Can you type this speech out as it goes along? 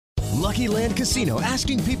Lucky Land Casino,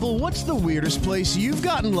 asking people, what's the weirdest place you've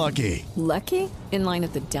gotten lucky? Lucky? In line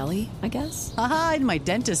at the deli, I guess? Aha, in my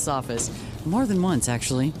dentist's office. More than once,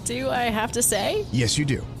 actually. Do I have to say? Yes, you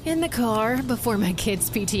do. In the car before my kids'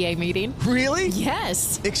 PTA meeting. Really?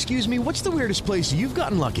 Yes. Excuse me, what's the weirdest place you've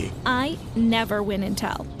gotten lucky? I never win and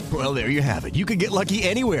tell. Well, there you have it. You can get lucky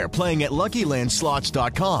anywhere, playing at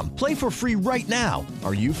LuckyLandSlots.com. Play for free right now.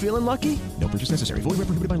 Are you feeling lucky? No purchase necessary. Void where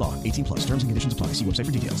prohibited by law. 18 plus. Terms and conditions apply. See website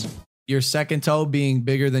for details. Your second toe being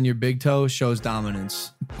bigger than your big toe shows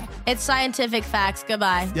dominance. It's scientific facts.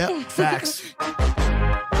 Goodbye. Yep, facts.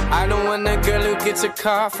 I don't want that girl who gets a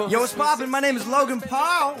car for... Yo, what's poppin'? My name is Logan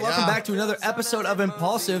Paul. Welcome back to another episode of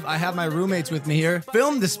Impulsive. I have my roommates with me here.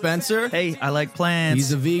 Film dispenser. Hey, I like plants.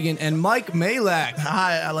 He's a vegan. And Mike Malak.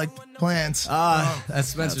 Hi, I like plants. That's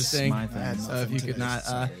Spencer's thing. my thing. If you could not.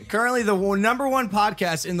 Currently the number one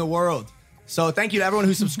podcast in the world. So thank you to everyone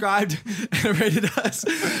who subscribed and rated us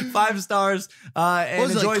 5 stars. And What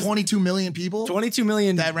was it, like 22 million people? 22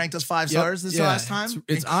 million. That ranked us 5 stars this last time?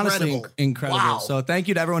 It's honestly incredible. Wow. So thank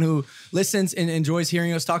you to everyone who listens and enjoys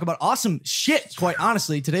hearing us talk about awesome shit, quite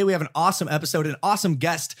honestly. Today we have an awesome episode, an awesome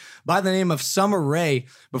guest by the name of Sommer Ray.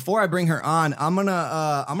 Before I bring her on, I'm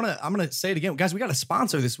gonna say it again. Guys, we got a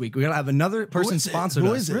sponsor this week. We gotta have another person sponsor.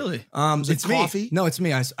 Who is it? Really? It's me. coffee? No, it's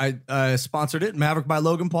me. I sponsored it. Maverick by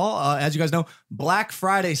Logan Paul. As you guys know, Black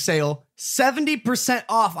Friday sale, 70%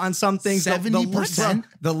 off on some things. 70%?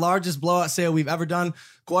 The largest blowout sale we've ever done.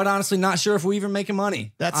 Quite honestly, not sure if we're even making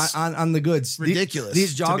money. That's on the goods. ridiculous,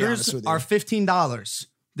 These to be honest joggers with you. are $15.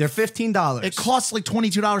 They're $15. It costs like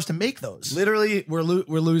 $22 to make those. Literally, we're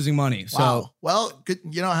losing money. So Wow. Well, good,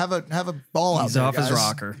 have a ball out He's there, off his guys.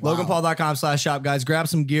 rocker. Wow. LoganPaul.com/shop, guys. Grab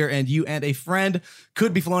some gear, and you and a friend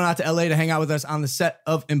could be flown out to LA to hang out with us on the set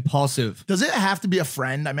of Impaulsive. Does it have to be a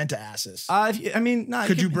friend? I meant to ask this.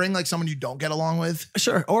 Could you bring like someone you don't get along with?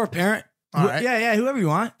 Sure, or a parent. All right. Yeah, whoever you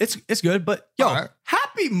want. It's good, but yo, All right.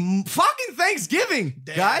 happy fucking Thanksgiving,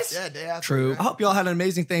 guys. Day after, True. right? I hope you all had an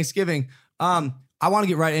amazing Thanksgiving. I want to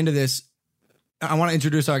get right into this. I want to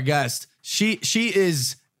introduce our guest. She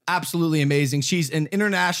is absolutely amazing. She's an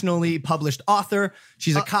internationally published author.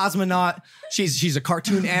 She's a cosmonaut. She's a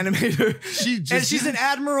cartoon animator. And she's an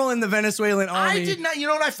admiral in the Venezuelan army. I did not. You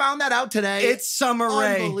know what? I found that out today. It's Sommer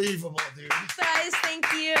Ray. Unbelievable, dude. Guys, thank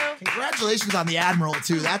you. Congratulations on the admiral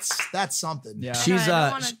too. That's something. Yeah. She's I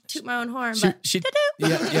don't want to toot my own horn, but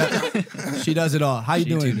she does it all. How you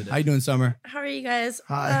doing? How you doing, Summer? how are you guys?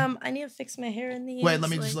 Hi. I need to fix my hair in the Wait, ends, let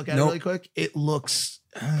me just look at Nope. it really quick. It looks.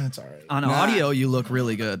 It's all right. On audio, you look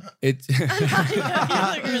really good. It. You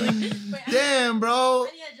look really. Wait, Damn, bro.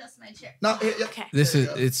 I need to adjust my chair. No, Okay. This is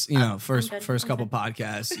it's good. first I'm couple good.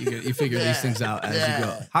 podcasts. You figure these things out as you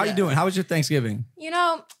go. How are you Yeah. doing? How was your Thanksgiving?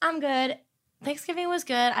 I'm good. Thanksgiving was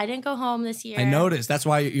good. I didn't go home this year. I noticed. That's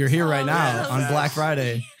why you're here right now yeah. on Black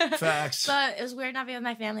Friday. Facts. But it was weird not being with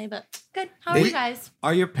my family, but good. How are you guys?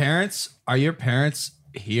 Are your parents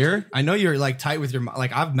here? I know you're like tight with your mom.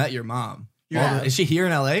 Like I've met your mom. Yeah. Is she here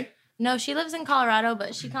in LA? No, she lives in Colorado,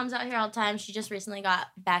 but she comes out here all the time. She just recently got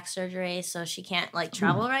back surgery, so she can't like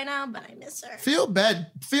travel right now, but I miss her. Feel better.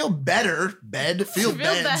 Feel beds. bed. Feel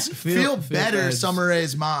better. beds. Summer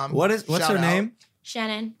Ray's mom. What's Shout her out. name?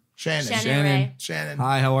 Shannon Shannon. Ray. Shannon.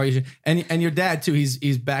 Hi, how are you? And your dad too.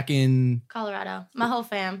 He's back in. Colorado. My whole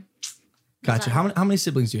fam. Gotcha. How many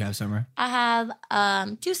siblings do you have, Summer? I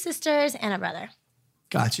have 2 sisters and a brother.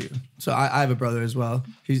 Got you. So I have a brother as well.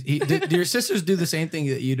 Do your sisters do the same thing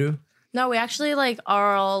that you do? No, we actually like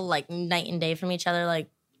are all like night and day from each other. Like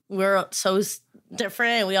we're so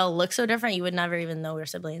different and we all look so different. You would never even know we're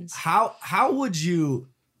siblings. How would you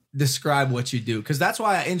describe what you do? Because that's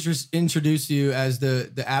why I introduced you as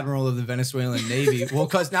the admiral of the Venezuelan Navy. Well,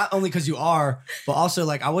 because not only because you are, but also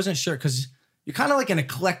like I wasn't sure because you're kind of like an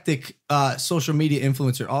eclectic social media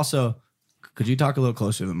influencer. Also, could you talk a little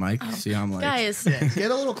closer to the mic? See how I'm like, Guys. Yeah,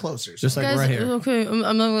 get a little closer. just like Guys, right here. okay, I'm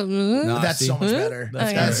not. No, That's see? so much better.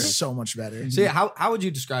 That's That's better. so much better. So yeah, how would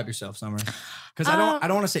you describe yourself, Summer? Because I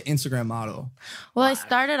don't want to say Instagram model. Well, I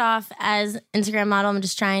started off as Instagram model. I'm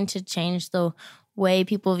just trying to change the way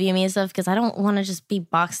people view me and stuff because I don't want to just be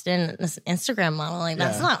boxed in this Instagram model. Like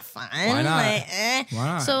that's not fun. Why not? Like, Why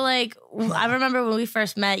not? So like I remember when we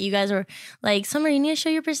first met, you guys were like, Summer, you need to show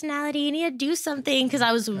your personality. You need to do something because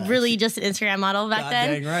I was really just an Instagram model back God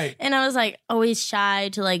then. dang right. And I was like always shy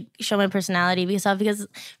to like show my personality because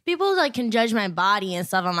people like can judge my body and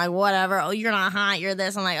stuff. I'm like, whatever. Oh, you're not hot. You're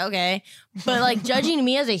this. I'm like, okay. But like judging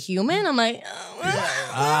me as a human, I'm like,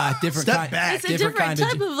 Different Step kind. back. it's a different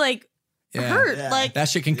type of like hurt. Yeah. Like That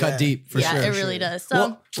shit can cut deep for sure. it really does.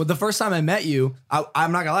 So well, the first time I met you,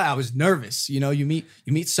 I'm not gonna lie, I was nervous. You know, you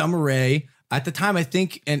meet Sommer Ray. At the time, I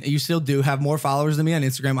think, and you still do have more followers than me on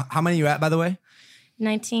Instagram. How many are you at, by the way?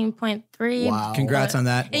 19.3. Wow. Congrats on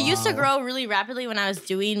that. It used to grow really rapidly when I was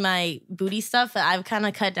doing my booty stuff, but I've kind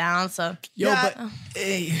of cut down. So but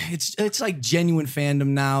it's like genuine fandom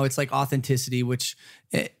now. It's like authenticity, which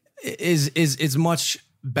is much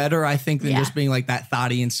better, I think, than just being like that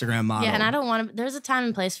thotty Instagram model. Yeah, and I don't want to. There's a time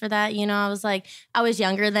and place for that. You know, I was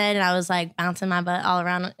younger then, and I was like bouncing my butt all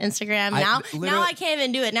around Instagram. Now I can't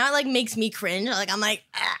even do it. Now it like makes me cringe. Like I'm like,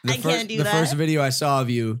 I can't do that. The first video I saw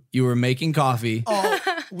of you were making coffee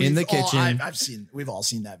in the kitchen. We've all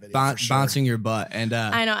seen that video. Bouncing your butt, and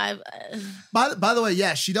I know. By the way,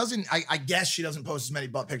 yeah, she doesn't. I guess she doesn't post as many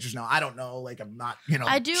butt pictures now. I don't know. Like I'm not,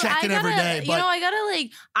 I do. checking every day. But I gotta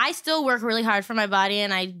I still work really hard for my body,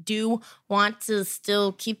 and I do want to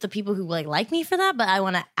still keep the people who like me for that, but I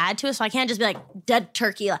want to add to it. So I can't just be like dead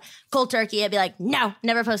turkey, like cold turkey. I'd be like, no,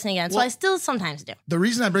 never posting again. So I still sometimes do. The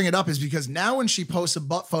reason I bring it up is because now when she posts a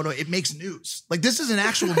butt photo, it makes news. Like this is an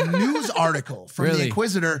actual news article from the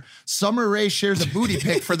Inquisitor. Summer Rae shares a booty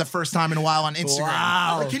pic for the first time in a while on Instagram.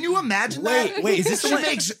 Wow. Like, can you imagine that? Wait, is this she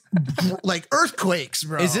makes like earthquakes,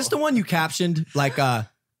 bro. Is this the one you captioned like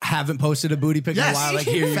haven't posted a booty pic in a while? Like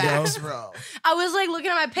here Facts, you go. Bro. I was like looking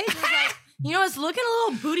at my page. I was like, it's looking a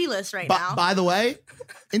little bootyless right now. By the way,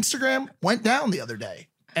 Instagram went down the other day.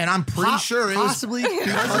 And I'm pretty sure it was possibly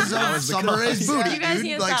because of Summer Rae's booty. You guys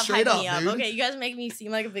need to stop straight hyping me up, up. dude. Okay, you guys make me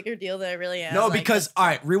seem like a bigger deal than I really am. No, because all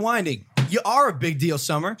right, rewinding. You are a big deal,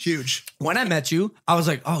 Summer. Huge. When I met you, I was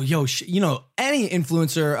like, oh, yo, any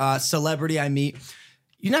influencer, celebrity I meet,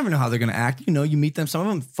 you never know how they're gonna act. You meet them. Some of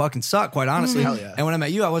them fucking suck, quite honestly. Hell yeah. And when I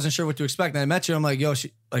met you, I wasn't sure what to expect. And I met you, I'm like, yo,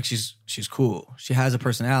 she's cool. She has a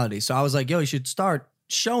personality. So I was like, yo, you should start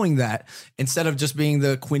showing that instead of just being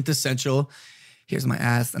the quintessential. Here's my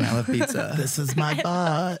ass and I love pizza. This is my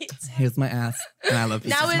butt. Here's my ass and I love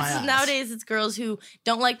pizza. Nowadays it's girls who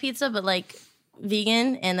don't like pizza but like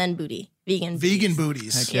vegan and then booty. Vegan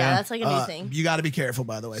booties. Yeah, that's like a new thing. You got to be careful,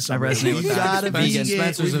 by the way. I resonate with that. You got to be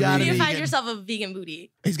Spencer's You a need to find yourself a vegan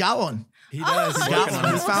booty. He's got one. He does. He's got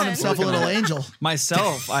one. He's found himself a little angel.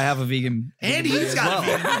 Myself, I have a vegan. And he's got a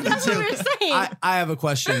vegan That's what we're saying. I have a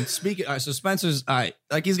question. Speaking, all right, so Spencer's, all right,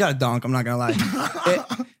 like he's got a donk. I'm not gonna lie.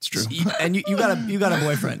 It's true. And you got a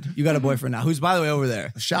boyfriend. You got a boyfriend now. Who's, by the way, over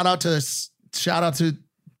there? Shout out to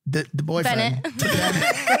the boyfriend.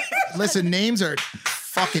 Bennett. Listen, names are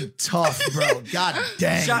fucking tough, bro. God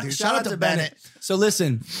dang, dude. Shout out to Bennett. So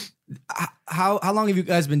listen, how long have you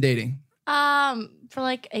guys been dating? For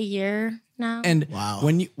like a year now. And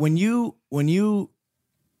when you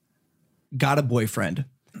got a boyfriend,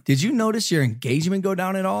 did you notice your engagement go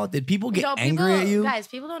down at all? Did people get angry at you? Guys,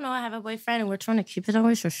 people don't know I have a boyfriend and we're trying to keep it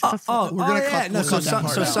away. So shut the fuck up. We're gonna cut that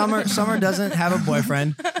part out. Summer doesn't have a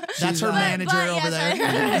boyfriend. That's her manager over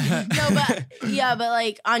there. But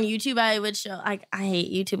like on YouTube, I would show. I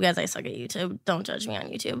hate YouTube, guys. I suck at YouTube. Don't judge me on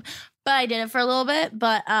YouTube. But I did it for a little bit.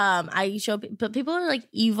 But but people are like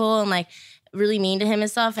evil and like really mean to him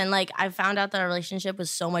and stuff. And like I found out that our relationship was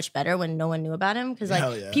so much better when no one knew about him because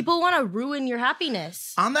like people want to ruin your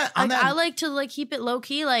happiness. I like to like keep it low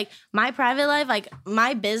key. Like my private life, like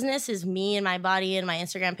my business is me and my body and my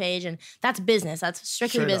Instagram page, and that's business. That's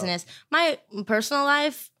strictly business. My personal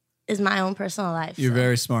life is my own personal life. You're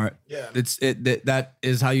very smart. Yeah, that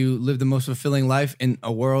is how you live the most fulfilling life in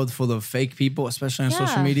a world full of fake people, especially on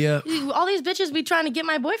social media. All these bitches be trying to get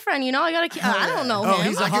my boyfriend. I gotta. I don't know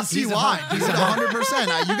him. I can see why. He's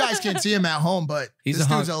 100%. You guys can't see him at home, but this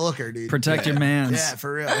dude's a looker, dude. Protect your mans. Yeah,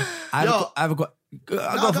 for real. I have a question.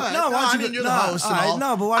 You're the host.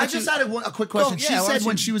 I just had a quick question. She said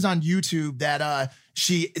when she was on YouTube that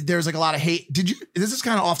there's like a lot of hate. This is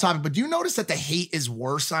kind of off topic, but do you notice that the hate is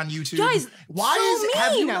worse on YouTube? Guys,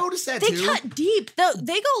 have you noticed that too? They cut deep.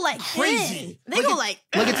 They go like crazy. They go like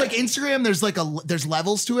it's like Instagram. There's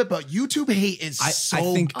levels to it, but YouTube hate is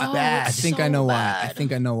bad. I think I know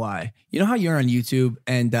why. You know how you're on YouTube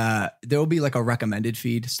and there will be like a recommended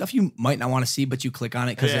feed, stuff you might not want to see, but you click on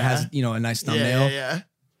it because it has a nice thumbnail. Yeah.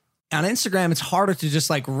 On Instagram, it's harder to just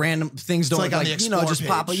like random things don't like just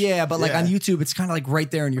pop up. Yeah, but like on YouTube, it's kind of like right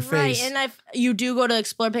there in your face. And if you do go to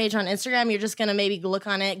explore page on Instagram, you're just gonna maybe look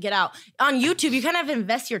on it, get out. On YouTube, you kind of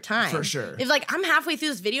invest your time. For sure. If like I'm halfway through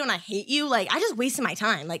this video and I hate you, like I just wasted my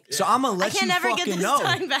time. Like so I'm gonna let you fucking know.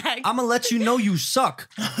 Time back. I'm gonna let you know you suck.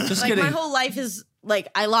 Just like kidding. My whole life is like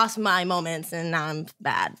I lost my moments and now I'm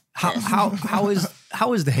bad. How is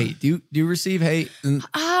the hate? Do you receive hate?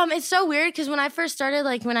 It's so weird because when I first started,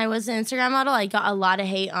 like when I was an Instagram model, I got a lot of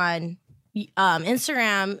hate on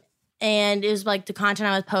Instagram, and it was like the content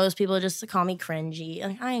I would post, people would just call me cringy.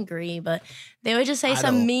 Like I agree, but they would just say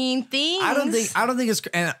some mean things. I don't think it's.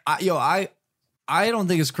 And I don't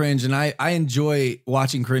think it's cringe, and I enjoy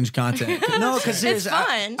watching cringe content. No, because it's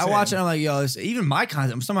fun. I watch it, and I'm like, yo, even my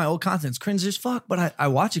content, some of my old content's cringe as fuck, but I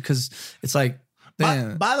watch it because it's like,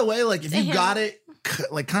 damn. By the way, like if you got it,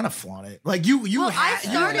 like kind of flaunt it. Like you well,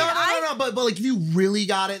 had no, but like if you really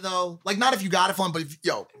got it though, like not if you got it flaunt, but if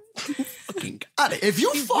you fucking got it. If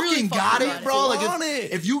you fucking really got it, bro, like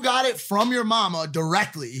if you got it from your mama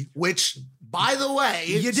directly, which by the way,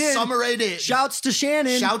 you did. Sommer Ray did. Shouts to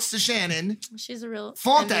Shannon. She's a real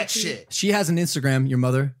flaunt MVP. that shit. She has an Instagram, your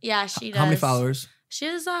mother. Yeah, she does. How many followers? She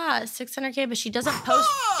has 600K, but she doesn't post.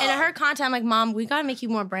 And her content, I'm like, Mom, we gotta make you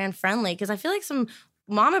more brand friendly because I feel like some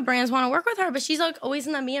mama brands want to work with her, but she's like always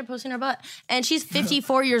in the media posting her butt, and she's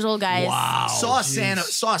 54 years old, guys. Wow. Saw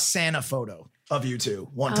a Santa photo of you two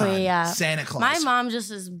one time. Yeah. Santa Claus. My mom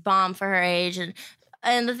just is bomb for her age,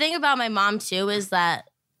 and the thing about my mom too is that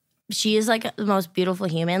she is like the most beautiful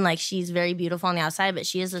human. Like she's very beautiful on the outside, but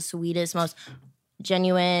she is the sweetest, most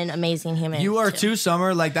genuine, amazing human. You are too,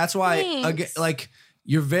 Sommer. Like that's why, again, like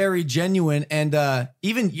you're very genuine, and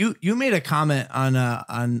even you made a comment on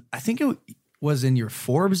I think it was in your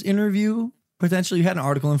Forbes interview. Potentially, you had an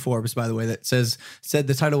article in Forbes, by the way, that said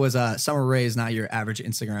the title was Sommer Ray is not your average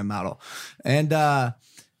Instagram model. And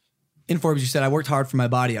in Forbes, you said, I worked hard for my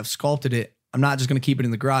body. I've sculpted it. I'm not just going to keep it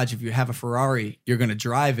in the garage. If you have a Ferrari, you're going to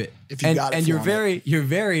drive it. If you got it, and you're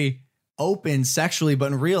very open sexually,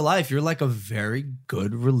 but in real life, you're like a very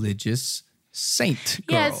good religious saint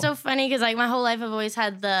girl. Yeah, it's so funny because like my whole life I've always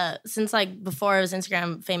had since like before I was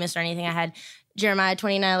Instagram famous or anything, I had Jeremiah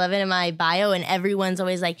 29:11 in my bio, and everyone's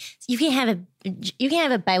always like, you can't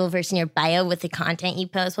have a Bible verse in your bio with the content you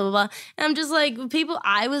post, blah, blah, blah. And I'm just like,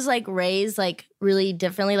 I was like raised like really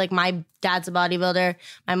differently. Like my dad's a bodybuilder,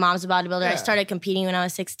 my mom's a bodybuilder. Yeah. I started competing when I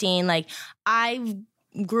was 16. Like I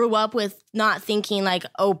grew up with not thinking like,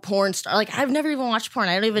 oh, porn star. Like I've never even watched porn.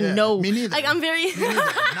 I don't even know. Me neither. Like I'm very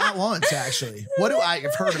not once actually.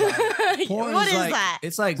 I've heard about it. Porn what is like, that?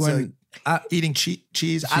 It's like when eating cheese.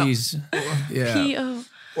 Cheese. Yeah. P.O.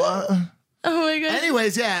 What? Oh my god.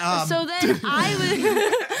 Anyways, yeah. So then I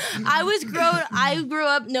grew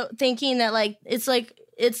up thinking that like it's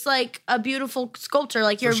like a beautiful sculpture.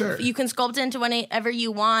 Like you can sculpt into whenever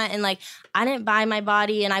you want, and like I didn't buy my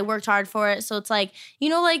body and I worked hard for it. So it's like, you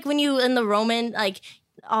know, like when you in the Roman, like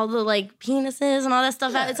all the like penises and all that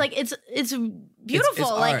stuff. Yeah. It's like it's beautiful.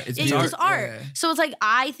 It's like art. It's just art. Yeah. So it's like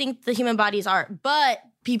I think the human body is art, but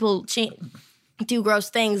people do gross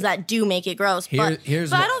things that do make it gross. But I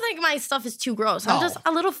don't think my stuff is too gross. I'm just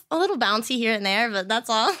a little bouncy here and there, but that's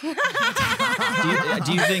all. do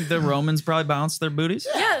you think the Romans probably bounced their booties?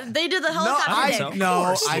 Yeah, they did the helicopter dick.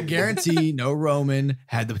 I guarantee no Roman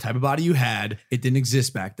had the type of body you had. It didn't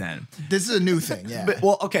exist back then. This is a new thing, yeah. But,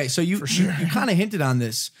 well, okay, so you kind of hinted on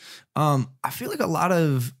this. I feel like a lot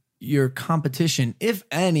of your competition, if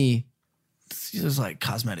any, there's like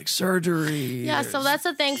cosmetic surgery. Yeah, so that's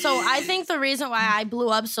the thing. So I think the reason why I blew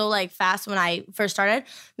up so like fast when I first started,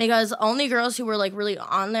 because only girls who were like really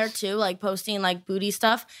on there too, like posting like booty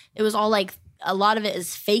stuff, it was all like a lot of it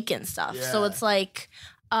is fake and stuff. Yeah. So it's like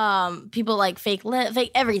people like fake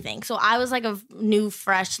everything. So I was like a new,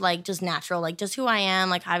 fresh, like just natural, like just who I am.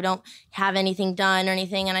 Like I don't have anything done or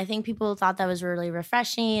anything. And I think people thought that was really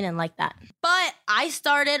refreshing and like that. But I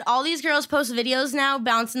started, all these girls post videos now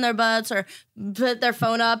bouncing their butts or put their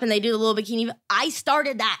phone up and they do the little bikini. I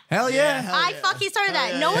started that. Hell yeah. I fucking started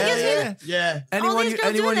that. No one gives me Yeah. Anyone you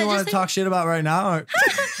want to talk shit about right now? Or?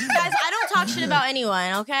 Guys, I don't talk shit about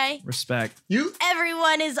anyone, okay? Respect.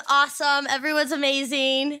 Everyone is awesome. Everyone's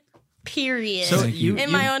amazing. Period. So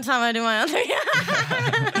in my own time, I do my own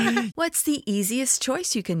thing. What's the easiest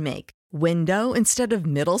choice you can make? Window instead of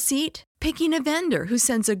middle seat? Picking a vendor who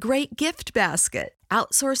sends a great gift basket?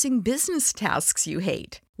 Outsourcing business tasks you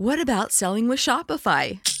hate? What about selling with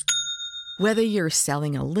Shopify? Whether you're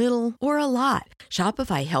selling a little or a lot,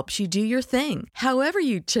 Shopify helps you do your thing, however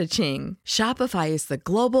you cha-ching. Shopify is the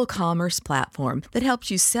global commerce platform that helps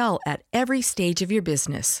you sell at every stage of your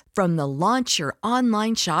business. From the launch your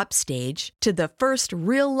online shop stage to the first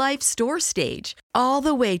real-life store stage, all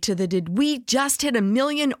the way to the did we just hit 1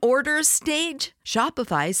 million orders stage.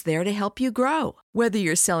 Shopify's there to help you grow. Whether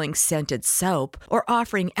you're selling scented soap or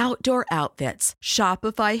offering outdoor outfits,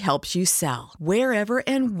 Shopify helps you sell. Wherever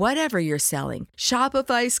and whatever you're selling,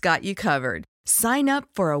 Shopify's got you covered. Sign up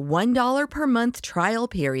for a $1 per month trial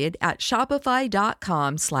period at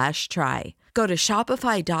shopify.com/try. Go to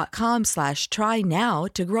shopify.com/try now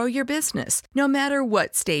to grow your business, no matter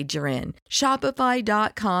what stage you're in.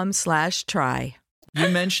 Shopify.com/try. You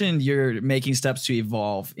mentioned you're making steps to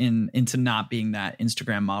evolve into not being that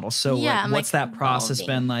Instagram model. So what's that process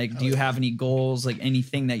been like? Do you have any goals, like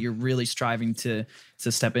anything that you're really striving to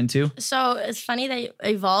step into? So it's funny that you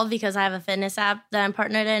evolve because I have a fitness app that I'm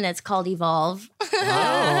partnered in. It's called Evolve.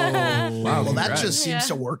 Wow. Well, that just seems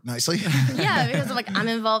to work nicely. Yeah, because I'm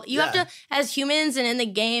involved. You have to, as humans and in the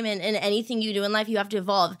game and in anything you do in life, you have to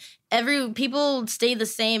evolve. People stay the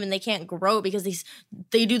same and they can't grow because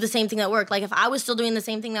they do the same thing that worked. Like if I was still doing the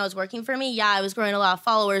same thing that was working for me, I was growing a lot of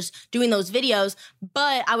followers doing those videos,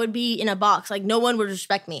 but I would be in a box. Like no one would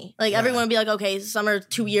respect me. Like everyone would be like, okay, Sommer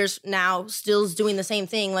 2 years now still's doing the same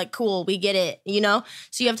thing. Like cool, we get it,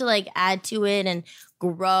 So you have to like add to it and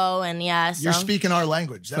grow and so. You're speaking our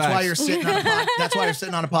language. That's why you're sitting on that's why you're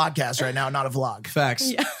sitting on a podcast right now, not a vlog.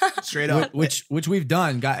 Facts. Yeah. Straight up. Which we've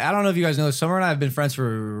done. I don't know if you guys know, Sommer and I have been friends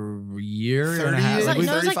for a year and a half. It's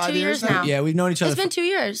like 2 years now. Yeah, we've known each other. It's been 2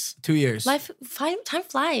 years. 2 years. Time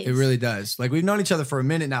flies. It really does. Like we've known each other for a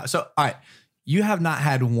minute now. So, all right, you have not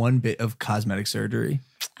had one bit of cosmetic surgery.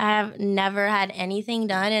 I have never had anything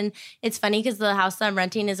done. And it's funny because the house that I'm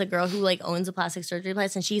renting is a girl who like owns a plastic surgery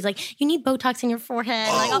place. And she's like, you need Botox in your forehead.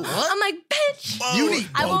 I'm like, bitch. You need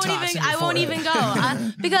Botox I won't even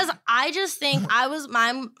go. Because I just think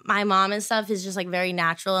my mom and stuff is just like very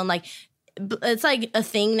natural. And like, it's like a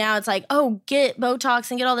thing now. It's like, oh, get Botox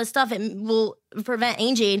and get all this stuff. It will prevent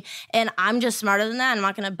aging. And I'm just smarter than that. I'm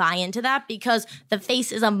not going to buy into that because the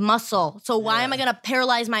face is a muscle. So why am I going to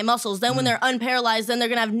paralyze my muscles? Then when they're unparalyzed, then they're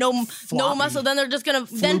going to have no muscle. Then they're just going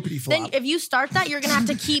to, then if you start that, you're going to have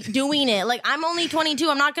to keep doing it. Like I'm only 22.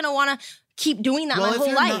 I'm not going to want to keep doing that my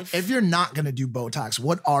whole life. If you're not going to do Botox,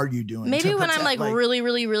 what are you doing? Maybe when I'm like really,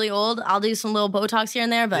 really, really old, I'll do some little Botox here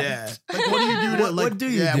and there. But like, what do you do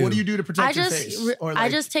to what do you do to protect your face? I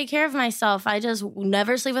just take care of myself. I just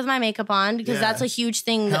never sleep with my makeup on because that's a huge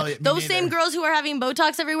thing. Those same girls who are having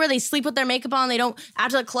Botox everywhere, they sleep with their makeup on. They don't,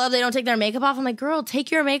 after the club, they don't take their makeup off. I'm like, girl, take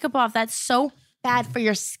your makeup off. That's so bad for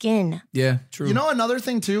your skin. Yeah, true. You know another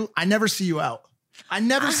thing too? I never see you out. I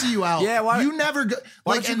never see you out. Yeah, you never go.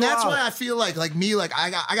 Like, and that's why I feel like me, like I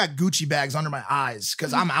got Gucci bags under my eyes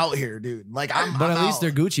because I'm out here, dude. Like But at least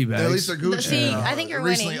they're Gucci bags. At least they're Gucci. See, I think you're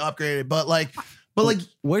recently upgraded, but like,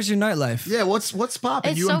 where's your nightlife? Yeah, what's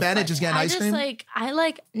popping? You and Bennett just getting ice cream?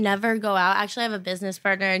 I never go out. Actually, I have a business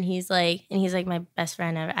partner, and he's like my best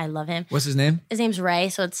friend ever. I love him. What's his name? His name's Ray.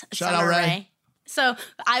 So it's Shout out Ray. So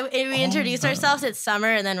we introduced ourselves. It's Sommer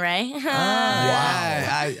and then Ray. Wow,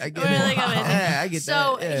 I get it. Yeah, I get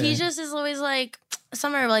that. So he just is always like,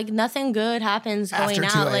 Sommer, like nothing good happens going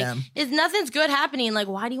After out. 2 Like a.m. nothing's good happening. Like,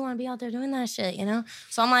 why do you want to be out there doing that shit?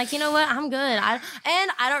 So I'm like, you know what? I'm good. I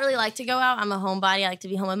don't really like to go out. I'm a homebody. I like to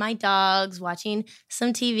be home with my dogs, watching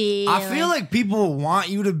some TV. I feel like people want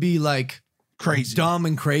you to be like crazy, dumb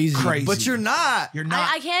and crazy, but you're not. You're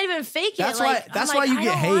not. I can't even fake it. That's why you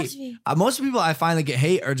get hate. Most people I find that get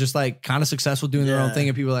hate are just like kind of successful doing their own thing,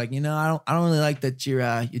 and people are like, I don't really like that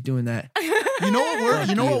you're doing that. You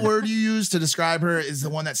know what word you use to describe her is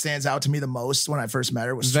the one that stands out to me the most when I first met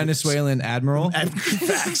her was Venezuelan admiral.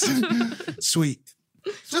 Facts. Sweet.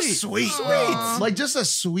 Just sweet. Like just a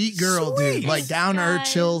sweet girl, dude. Like down to earth,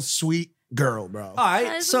 chill, sweet girl, bro. All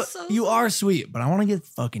right, so you are sweet, but I want to get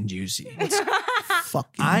fucking juicy.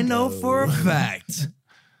 I know for a fact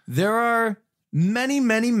there are many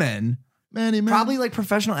men, probably like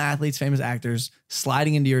professional athletes, famous actors,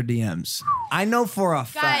 sliding into your DMs. I know for a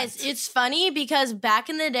fact. Guys, it's funny because back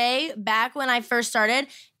in the day, back when I first started,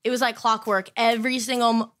 it was like clockwork. Every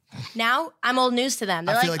single now I'm old news to them.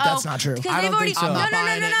 They're I feel like that's not true. I don't think so.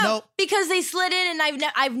 No. Because they slid in and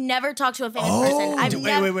I've never talked to a famous person.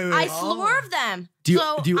 Wait. I swerved them. Do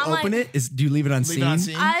you open it? Do you leave it unseen?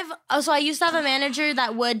 So I used to have a manager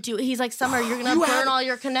that would do. He's like, Sommer, you're gonna burn all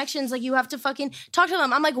your connections. Like you have to fucking talk to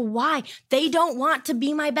them. I'm like, why? They don't want to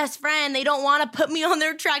be my best friend. They don't want to put me on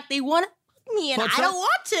their track. They want me, and I don't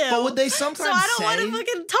want to. But would they sometimes? So I don't want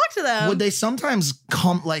to fucking talk to them. Would they sometimes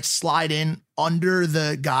come like slide in under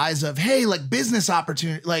the guise of hey, like business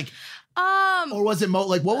opportunity, like? Or was it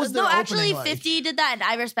like what was the opening actually like? 50 did that, and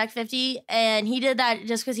I respect 50, and he did that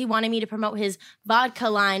just because he wanted me to promote his vodka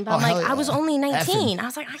line. But I'm like, I was only 19. I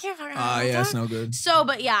was like, I can't fucking. Yeah, it's no good. So,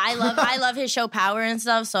 but yeah, I love his show Power and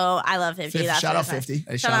stuff. So I love 50. Shout out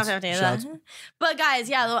 50. Shout out 50. But guys,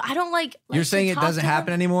 yeah, I don't like. You're saying it doesn't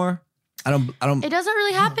happen anymore? I don't. It doesn't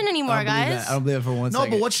really happen anymore, guys. I don't believe it for one second.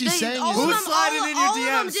 No, but what she's saying is who's sliding in your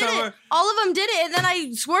DMs, Sommer? All of them did it, and then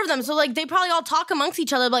I swerved them. So like they probably all talk amongst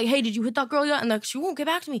each other, like, "Hey, did you hit that girl yet?" And like, she won't get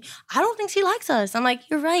back to me. I don't think she likes us. I'm like,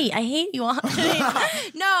 you're right. I hate you all. No,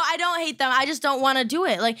 I don't hate them. I just don't want to do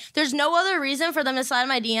it. Like, there's no other reason for them to slide in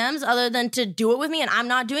my DMs other than to do it with me, and I'm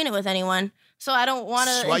not doing it with anyone. So I don't want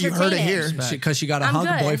to entertain you heard it here. Because she got a hunk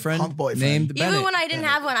boyfriend named Bennett. Even when I didn't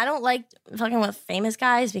have one, I don't like fucking with famous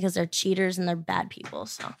guys because they're cheaters and they're bad people.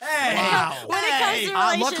 So wow. When it comes to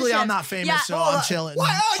relationships, luckily I'm not famous, so I'm chilling.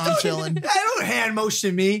 I'm chilling. Don't hand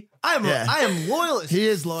motion me. I am loyalist. He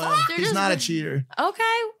is loyal. He's not a cheater.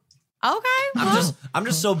 Okay. I'm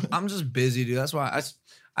just busy, dude. That's why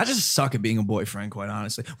I just suck at being a boyfriend, quite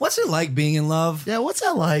honestly. What's it like being in love? Yeah, what's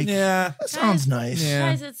that like? Yeah. That sounds nice.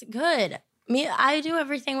 Yeah. Guys, it's good. I do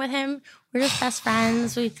everything with him. We're just best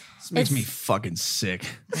friends. This makes me fucking sick.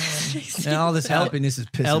 And all this happiness is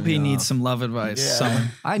pissing LP me off. needs some love advice. Yeah. Sommer.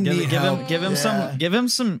 I need help. Give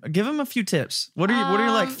him a few tips. What are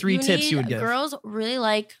your like 3 tips you would give? Girls really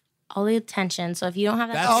like all the attention. So if you don't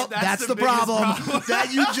have that, that's the problem.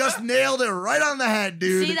 That you just nailed it right on the head,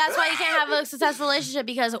 dude. See, that's why you can't have a successful relationship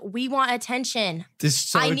because we want attention.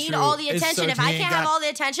 I need all the attention. If I can't have all the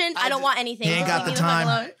attention, I don't want anything. He ain't got the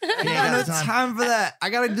time. I got no time for that. I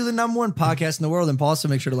got to do the #1 podcast in the world, Impaulsive.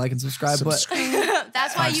 Make sure to like and subscribe. But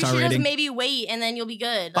that's why you should just maybe wait and then you'll be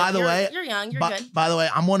good. By the way, you're young, you're good. By the way,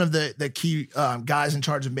 I'm one of the key guys in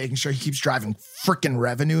charge of making sure he keeps driving freaking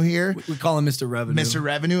revenue here. We call him Mr. Revenue. Mr.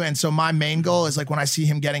 Revenue. And so my main goal is like when I see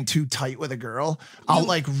him getting too tight with a girl, I'll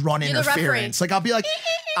like run interference. Like I'll be like,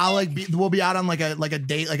 we'll be out on like a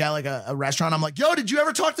date, like at a restaurant. I'm like, yo, did you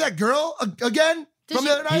ever talk to that girl again? From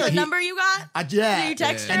the other night? The number you got? Yeah. Did you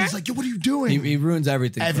text her? And he's like, yo, what are you doing? He ruins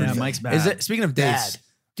everything. Everything. Yeah, Mike's bad. Speaking of dates,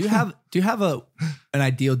 do you have an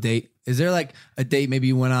ideal date? Is there like a date maybe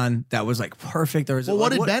you went on that was like perfect, or is it? Well,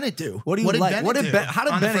 what did Bennett do? What do you like? How did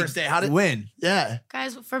Bennett win? Yeah,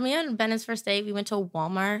 guys, for me on Bennett's first date, we went to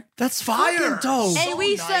Walmart. That's fire, dope. And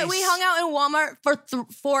we hung out in Walmart for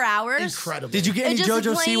 4 hours. Incredible. Did you get any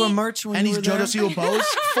JoJo Siwa merch? Any JoJo Siwa bows?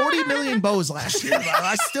 40 million bows last year.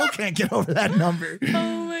 I still can't get over that number.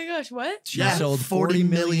 Oh my gosh, what? She sold 40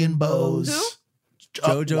 million bows. Who?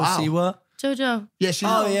 JoJo Siwa. JoJo. Yeah, she.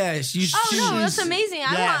 Oh yeah, no, that's amazing.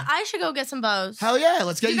 I should go get some bows. Hell yeah,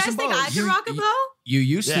 let's get you some bows. You guys think I could rock a bow? You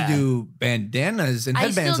used to do bandanas and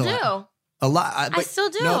headbands a lot. A lot. I still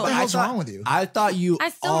do. No, what the hell's wrong with you? I thought you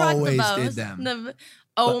always did them.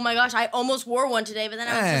 My gosh, I almost wore one today, but then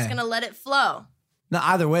I was just gonna let it flow. No,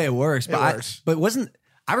 either way it works. But wasn't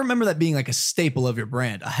I remember that being like a staple of your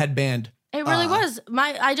brand, a headband. It really was.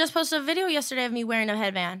 I just posted a video yesterday of me wearing a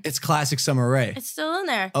headband. It's classic Sommer Ray. It's still in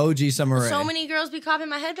there. OG Sommer Ray. So many girls be copying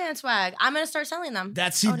my headband swag. I'm gonna start selling them.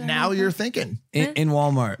 Now you're thinking in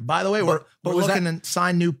Walmart. By the way, we're looking to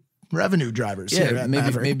sign new revenue drivers. Yeah, here at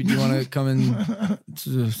maybe do you want to come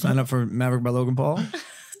and sign up for Maverick by Logan Paul?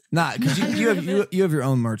 Nah, because you have your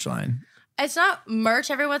own merch line. It's not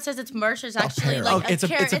merch. Everyone says it's merch. It's actually like it's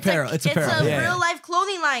apparel. It's apparel. It's a real life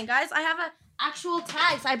clothing line, guys. I have actual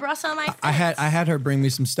tags. I brought some of my friends. I had her bring me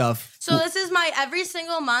some stuff. So this is my every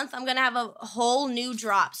single month. I'm gonna have a whole new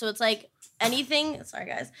drop. So it's like anything. Sorry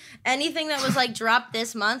guys. Anything that was like dropped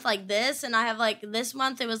this month, like this, and I have like this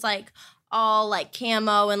month. It was like all like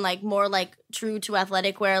camo and like more like true to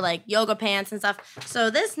athletic wear, like yoga pants and stuff. So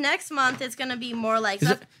this next month it's gonna be more like.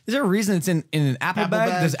 Is there a reason it's in an Apple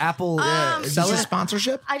bag? Does Apple sell a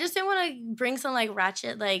sponsorship? I just didn't want to bring some like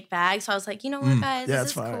ratchet like bags, so I was like, you know what, guys, yeah, this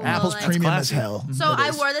is fine. cool. Apple's like, premium as hell. So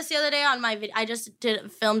I wore this the other day on my video. I just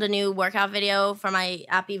filmed a new workout video for my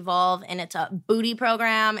app Evolve, and it's a booty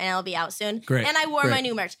program, and it'll be out soon. Great. And I wore my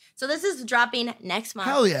new merch. So this is dropping next month.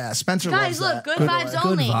 Hell yeah, Spencer. Guys, loves look, that. good vibes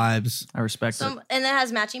only. Good vibes. I respect it. And it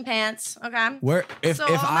has matching pants. Okay. If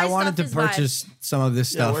I wanted to purchase some of this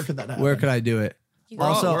stuff, where could that happen? Where could I do it? We're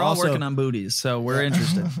all working on booties, so we're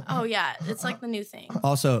interested. Oh yeah, it's like the new thing.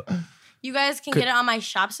 Also, you guys can get it on my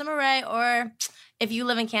shop Sommer Ray, or if you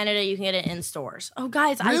live in Canada, you can get it in stores. Oh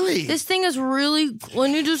guys, really? This thing is really.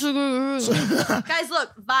 When you just guys,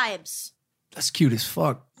 look, vibes. That's cute as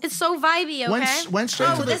fuck. It's so vibey. Okay. When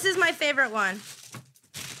straight to this is my favorite one.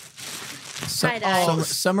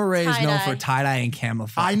 Sommer Ray is known for tie-dye and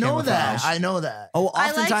camouflage. I know that. Oh,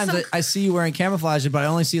 oftentimes I see you wearing camouflage, but I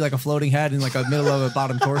only see like a floating head and like a middle of a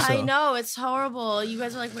bottom torso. I know, it's horrible. You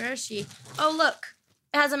guys are like, where is she? Oh, look.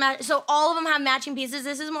 It has a match. So all of them have matching pieces.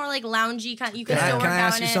 This is more like loungy kind. You can still work out in it. Can I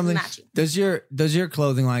ask you something? Does your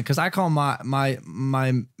clothing line? Because I call my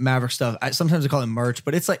Maverick stuff. Sometimes I call it merch,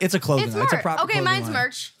 but it's a clothing line. It's a proper. Okay, mine's line.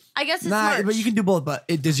 merch. I guess it's merch. But you can do both. But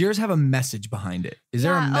does yours have a message behind it? Is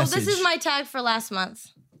there a message? Oh, this is my tag for last month.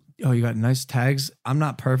 Oh, you got nice tags. I'm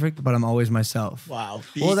not perfect, but I'm always myself. Wow.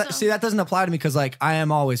 Well, that doesn't apply to me because like I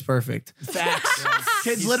am always perfect. Facts.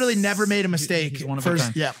 Kid's literally never made a mistake. He's one of a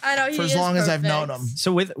kind. Yeah. I know. For as long as I've known him.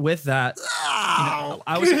 So with that,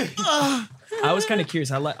 I was. I was kind of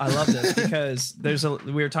curious. I love this because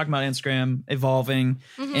we were talking about Instagram evolving,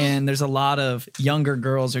 and there's a lot of younger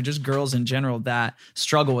girls or just girls in general that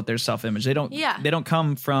struggle with their self-image. They don't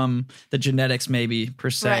come from the genetics maybe per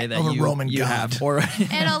se that you have.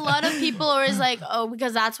 And a lot of people are always like, oh,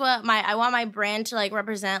 because that's what I want my brand to like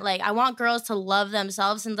represent. Like I want girls to love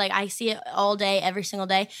themselves, and like I see it all day, every single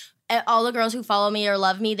day. All the girls who follow me or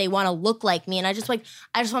love me, they want to look like me, and I just want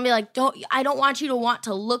to be like, I don't want you to want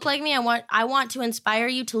to look like me. I want to inspire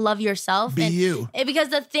you to love yourself. Be you. Because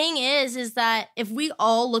the thing is that if we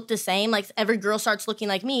all look the same, like every girl starts looking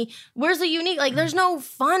like me, where's the unique? Like, there's no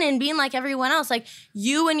fun in being like everyone else. Like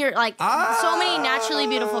you and your like so many naturally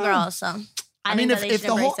beautiful girls. So I mean, if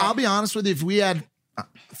the whole, I'll be honest with you, if we had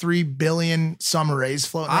 3 billion Sommer rays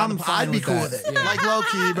floating around, I'd be cool with it. Yeah. Like low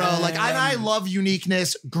key, bro. Like I love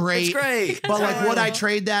uniqueness. Great. It's great. But like, would I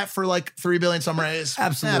trade that for like 3 billion Sommer rays?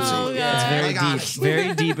 Absolutely. It's very deep. Honestly.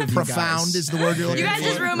 Very deep. Of profound is the word you're looking for. You guys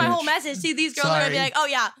just ruined my whole message. See, these girls are gonna be like, oh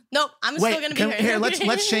yeah, nope, I'm still gonna be here. Here,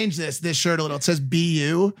 let's change this shirt a little. It says be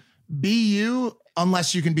you. Be you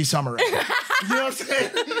unless you can be Sommer Ray. You know what I'm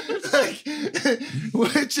saying?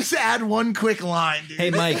 Like, just add one quick line, dude. Hey,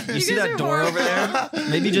 Mike, you see that door over there?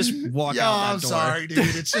 Maybe just walk out that door. I'm sorry,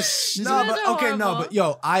 dude. It's just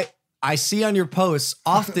but I see on your posts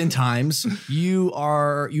oftentimes you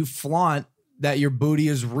flaunt that your booty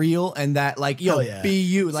is real and that like be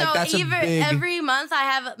you. Like so that's a big. Every month I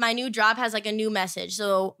have my new drop has like a new message.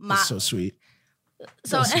 So that's so sweet.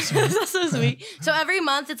 So that's so sweet. So every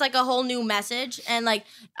month it's like a whole new message, and like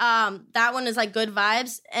that one is like good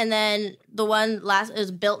vibes, and then the one last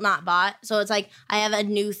is built not bought. So it's like I have a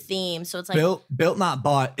new theme. So it's like built not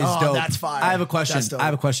bought is dope. That's fire. I have a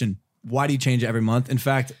question. Why do you change it every month? In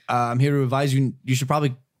fact, I'm here to advise you. You should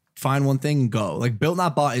probably find one thing and go. Like built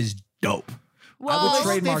not bought is dope. Well, I would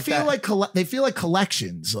trademark they feel like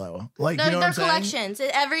collections though. Like you know what I'm saying? Collections.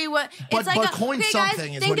 It's like but coin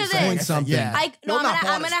something is what he's saying. Coin something. Yeah.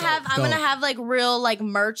 I'm gonna have like real like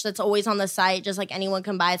merch that's always on the site, just like anyone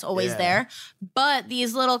can buy. It's always there. But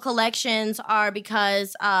these little collections are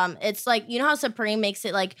because it's like, you know how Supreme makes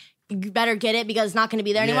it like you better get it because it's not gonna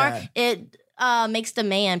be there anymore. It makes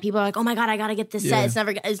demand. People are like, oh my God, I gotta get this set.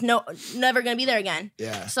 It's never gonna be there again.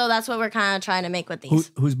 Yeah. So that's what we're kind of trying to make with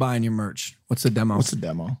these. Who's buying your merch? What's the demo?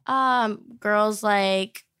 Girls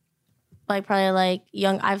like probably like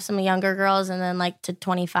young. I have some younger girls, and then like to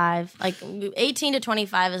 25, like 18 to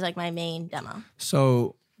 25 is like my main demo.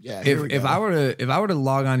 So if I were to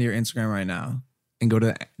log on to your Instagram right now and go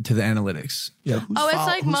to the analytics. Yeah. It's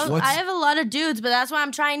like I have a lot of dudes, but that's why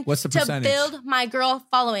I'm trying to build my girl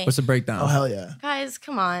following. What's the breakdown? Oh, hell yeah. Guys,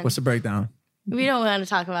 come on. What's the breakdown? We don't want to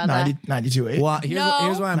talk about that. 92.8. Well,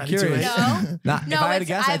 here's why I'm curious. No. If I had to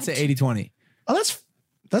guess, I'd say 80-20. Oh,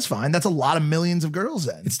 that's fine. That's a lot of millions of girls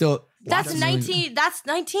then. It's still... That's 19. That's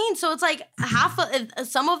 19. So it's like half of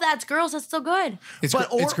some of that's girls. That's still good. It's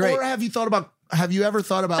great. Or have you ever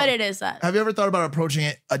thought about? But it is that. Have you ever thought about approaching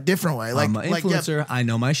it a different way? Like, I'm an influencer. I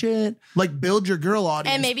know my shit. Like build your girl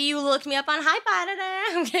audience. And maybe you look me up on Hype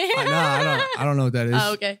today. Okay. I don't know what that is.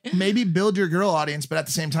 Oh, okay. Maybe build your girl audience, but at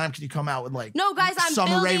the same time, can you come out with like no guys? I'm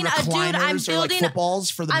Sommer Ray building recliners I'm or like footballs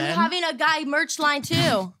for the men? I'm having a guy merch line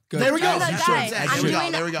too. Good. There we go.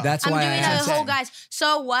 There we go. That's why I'm doing a whole guys.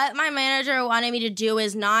 So what my manager wanted me to do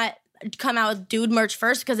is not come out with dude merch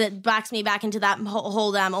first because it backs me back into that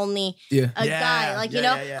whole that I'm only a guy. Like, you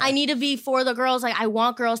know, I need to be for the girls. Like, I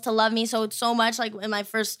want girls to love me. So it's so much like in my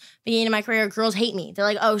first beginning of my career, girls hate me. They're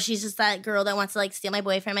like, oh, she's just that girl that wants to like steal my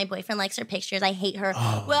boyfriend. My boyfriend likes her pictures. I hate her.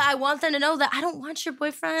 Oh. Well, I want them to know that I don't want your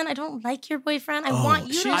boyfriend. I don't like your boyfriend. I want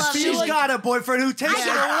you to love me. She's got a boyfriend who takes her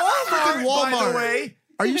to Walmart, by the way.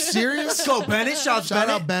 Are you serious? Let's go, Bennett. Shout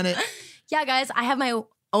out Bennett. Yeah, guys, I have my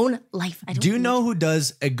own life. Do you know who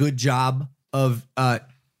does a good job of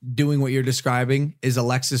doing what you're describing? Is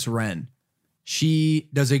Alexis Wren. She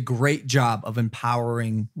does a great job of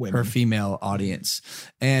empowering her female audience.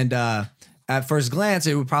 And at first glance,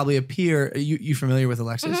 it would probably appear, you familiar with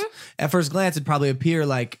Alexis? Mm-hmm. At first glance, it'd probably appear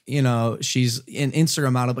like, you know, she's an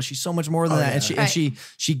Instagram model, but she's so much more than that. Yeah. And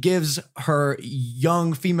she gives her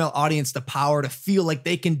young female audience the power to feel like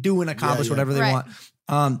they can do and accomplish whatever they want.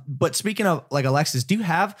 But speaking of like Alexis, do you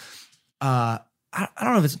have, I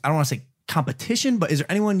don't know if it's, I don't want to say competition, but is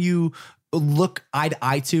there anyone you look eye to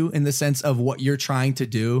eye to in the sense of what you're trying to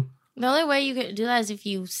do? The only way you could do that is if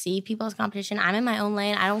you see people's competition. I'm in my own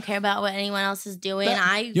lane. I don't care about what anyone else is doing.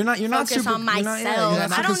 You're not focus on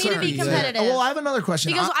myself. I don't need to be competitive. Well, I have another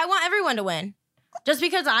question. Because I want everyone to win. Just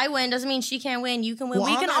because I win doesn't mean she can't win. You can win.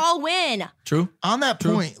 We can all win. True. On that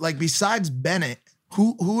point, like besides Bennett,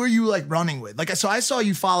 who are you like running with? Like, so I saw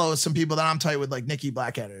you follow some people that I'm tight with, like Nikki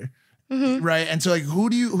Blackheader. right? And so like,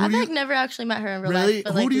 I've like never actually met her in real really? life.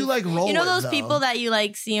 But, Who like, do you like roll You know with, those though? people that you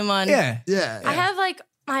like see them on? Yeah. I have like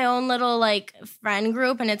my own little like friend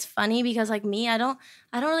group, and it's funny because like me, I don't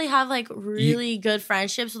really have like really good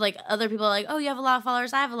friendships with like other people. Like, oh, you have a lot of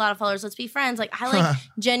followers, I have a lot of followers, let's be friends. Like I like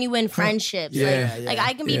genuine friendships. Like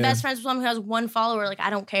I can be best friends with someone who has one follower. Like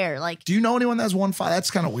I don't care. Like, do you know anyone that has 1 follower?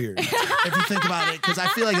 That's kind of weird if you think about it, because I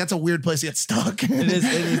feel like that's a weird place to get stuck. It is.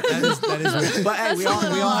 That is weird. But hey, we all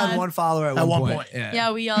had one follower at one point.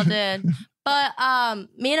 Yeah, we all did. But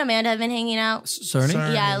me and Amanda have been hanging out. Cerny?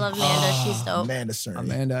 Yeah, I love Amanda. She's dope.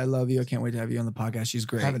 Amanda, I love you. I can't wait to have you on the podcast. She's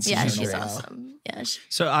great. Yeah, she's awesome. Yeah.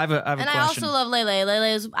 So I have a and question. I also love Lele.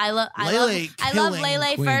 I love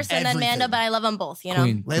Lele first, and then Amanda, but I love them both. You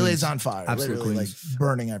know, Lele's on fire. Absolutely Literally, like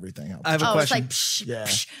burning everything up. I have a question. It's like,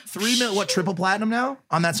 3 minutes. What, triple platinum now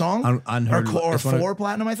on that song? Or 4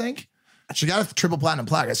 platinum, I think. She got a triple platinum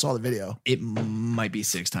plaque. I saw the video. It might be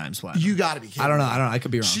 6 times platinum. You got to be kidding. I don't know. I could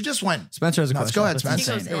be wrong. She just went. Spencer has a question. Let's go ahead,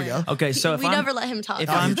 Spencer. goes There we go. Okay, so we never let him talk. If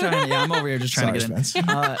I'm trying, I'm over here just trying to get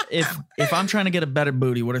Sorry, in. If I'm trying to get a better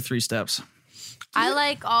booty, what are 3 steps? I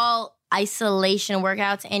like all isolation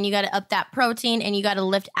workouts, and you got to up that protein, and you got to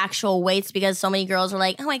lift actual weights, because so many girls are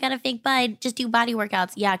like, oh, I got a fake butt, just do body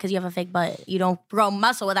workouts. Yeah, because you have a fake butt. You don't grow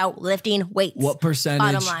muscle without lifting weights. What percentage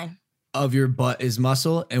bottom line of your butt is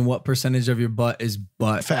muscle, and what percentage of your butt is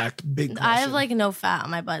butt? Fact. Big question. I have like no fat on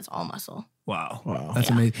my butt. It's all muscle. Wow. That's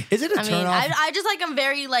amazing. Is it a turn off? I just like, I'm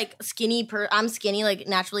very like skinny. I'm skinny, like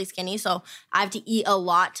naturally skinny. So I have to eat a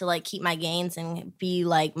lot to like keep my gains and be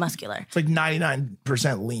like muscular. It's like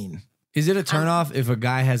 99% lean. Is it a turn off if a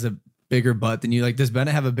guy has a bigger butt than you? Like, does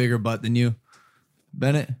Bennett have a bigger butt than you?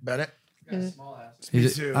 Bennett? Me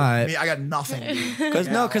too. All right. Me, I got nothing.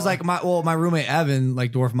 Because like my roommate Evan,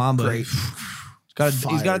 like Dwarf Mamba, Great.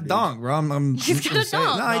 he's got a dong, bro. He's got a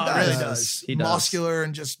dong. No, he He does. really does. He does. Muscular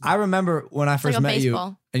and just. I remember when I first like a met you,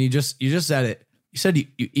 baseball. and you just said it. You said you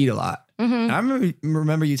eat a lot. And I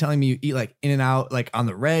remember you telling me you eat like in and out, like on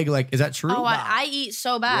the reg. Like, is that true? Oh, I eat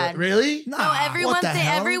so bad. Really? No, everyone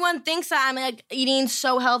thinks that I'm like eating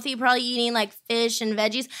so healthy, probably eating like fish and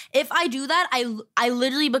veggies. If I do that, I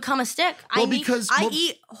literally become a stick. I eat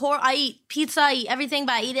pizza, I eat everything,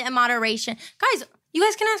 but I eat it in moderation. Guys, you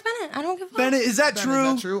guys can ask Bennett. I don't give a fuck. Bennett, is that true?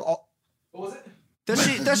 Is that true? What was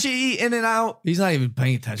it? Does she eat in and out? He's not even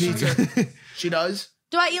paying attention. She does.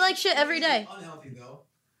 Do I eat like shit every day? Unhealthy though.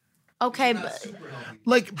 Okay, but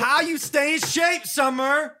like how you stay in shape,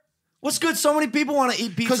 Sommer? What's good? So many people want to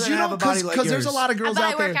eat pizza and have a body like yours. Because there's a lot of girls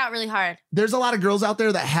out there. I work out really hard. There's a lot of girls out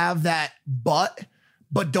there that have that butt,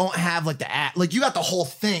 but don't have like the ass. Like, you got the whole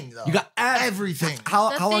thing though. You got everything.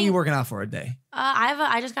 How long are you working out for a day?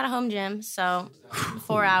 I just got a home gym, so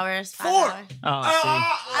 4 hours. 5 hours.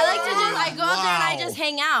 I go out there and I just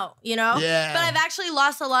hang out, you know? Yeah. But I've actually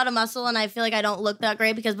lost a lot of muscle, and I feel like I don't look that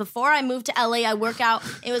great, because before I moved to LA, I work out.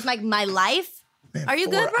 It was like my life. Man, are you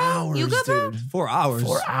good, bro? Hours, you good, bro? dude. 4 hours.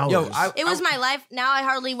 4 hours. Yo, it was my life. Now I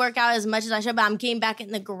hardly work out as much as I should, but I'm getting back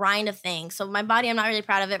in the grind of things. So my body, I'm not really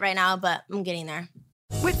proud of it right now, but I'm getting there.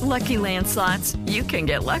 With Lucky Land Slots, you can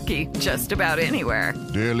get lucky just about anywhere.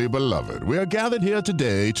 Dearly beloved, we are gathered here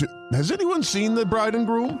today to... Has anyone seen the bride and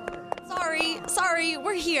groom? Sorry,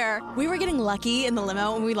 we're here. We were getting lucky in the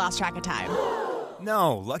limo and we lost track of time.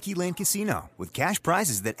 No, Lucky Land Casino, with cash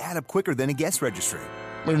prizes that add up quicker than a guest registry.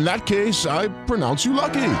 In that case, I pronounce you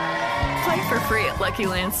lucky. Play for free at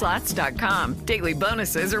LuckyLandSlots.com. Daily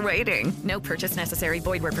bonuses are waiting. No purchase necessary.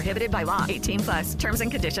 Void where prohibited by law. 18+. Terms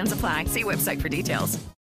and conditions apply. See website for details.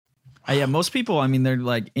 Yeah, most people, I mean, they're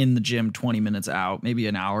like in the gym 20 minutes out, maybe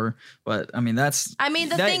an hour. But I mean, the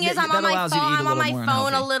thing is, I'm on my phone. I'm on my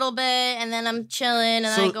phone a little bit, and then I'm chilling, and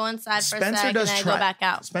then I go inside for a sec, and then I go back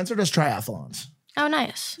out. Spencer does triathlons. Oh,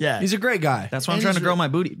 nice. Yeah. He's a great guy. That's why I'm trying to grow my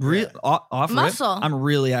booty. Muscle. I'm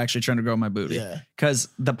really actually trying to grow my booty. Yeah. Because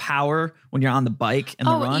the power when you're on the bike and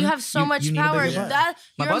the run. You have so much power.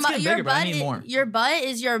 My butt's getting bigger, but I need more. Your butt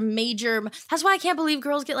is your major. That's why I can't believe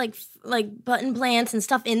girls get like butt implants and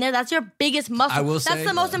stuff in there. That's your biggest muscle. I will say, that's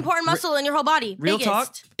the most important muscle in your whole body. Real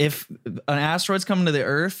talk. If an asteroid's coming to the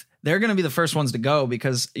Earth, they're going to be the first ones to go,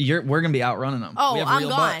 because we're going to be outrunning them. Oh, we have I'm real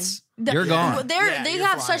gone. Butts. You're gone. They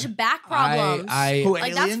have such back problems.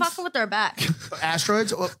 That's fucking with their back.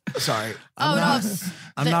 Asteroids? Oh, sorry. I'm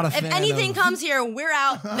not a fan. If anything comes here, we're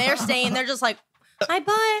out. They're staying. They're just like, my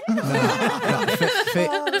butt.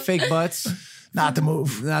 Fake butts. Not the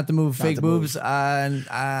move. Fake boobs. And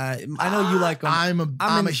I know you like them.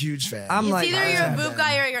 I'm a huge fan. It's either you're a boob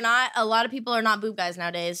guy or you're not. A lot of people are not boob guys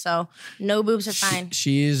nowadays, so no boobs are fine.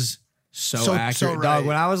 She is so accurate, right. dog.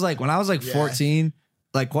 When I was like 14,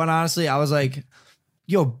 like quite honestly, I was like,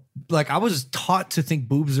 yo, like I was taught to think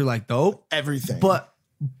boobs are like dope. Everything. But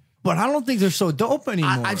I don't think they're so dope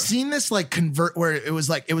anymore. I've seen this like convert where it was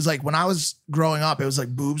like when I was growing up, it was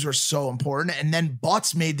like boobs were so important. And then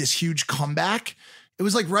butts made this huge comeback. It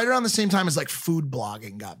was like right around the same time as like food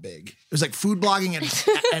blogging got big. It was like food blogging and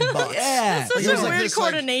butts. Yeah. Such Like, a weird this,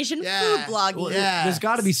 coordination. Food blogging. Well, there's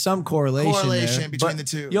got to be some correlation between the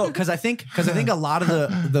two. Yo, because I think a lot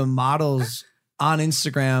of the models on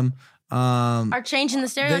Instagram are changing the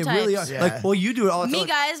stereotypes. They really are. Yeah. Like, well, you do it all the time. Me,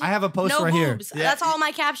 guys. I have a post no right boobs. here. That's all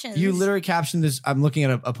my captions. You literally captioned this. I'm looking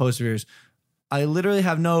at a post of yours. I literally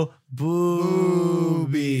have no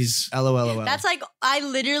boobies. LOL. That's like, I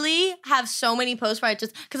literally have so many posts where I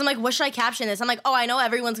just, because I'm like, what should I caption this? I'm like, oh, I know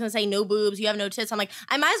everyone's going to say no boobs, you have no tits. I'm like,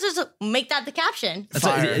 I might as well just make that the caption.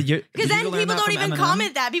 Because then people don't even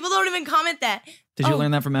comment that. People don't even comment that. Did you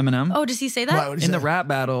learn that from Eminem? Oh, does he say that? In the rap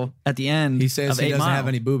battle at the end, he says he doesn't have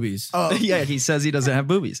any boobies. Oh, yeah, he says he doesn't have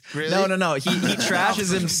boobies. Really? No. He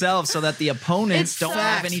trashes himself so that the opponents don't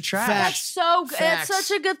have any trash. That's so good. It's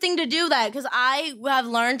such a good thing to do that because I have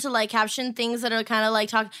learned to like caption things that are kind of like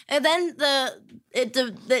talk, and then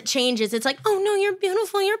it changes. It's like, oh no, you're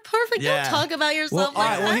beautiful, you're perfect. Yeah. Don't talk about yourself. Well, all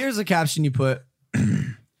right. Well, here's the caption you put: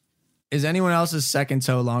 Is anyone else's second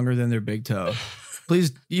toe longer than their big toe?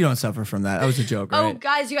 Please, you don't suffer from that. That was a joke, right? Oh,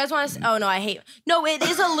 guys, you guys want to? Oh no, I hate. No, it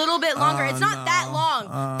is a little bit longer. It's not that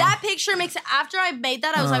long. That picture makes it. After I made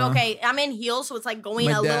that, I was like, okay, I'm in heels, so it's like going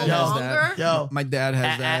a little longer. Yo, my dad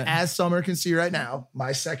has that. As Sommer can see right now,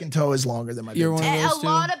 my second toe is longer than my big toe. A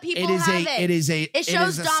lot of people have it. It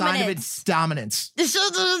shows a dominance. sign of its dominance. It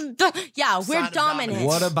shows, yeah, we're dominant.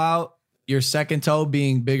 What about your second toe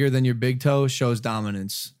being bigger than your big toe shows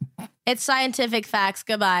dominance? It's scientific facts.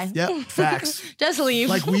 Goodbye. Yep, facts. Just leave.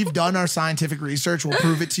 Like we've done our scientific research. We'll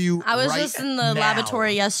prove it to you. I was just in the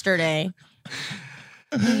laboratory yesterday.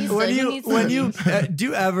 Do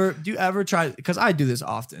you ever try? Because I do this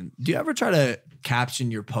often. Do you ever try to caption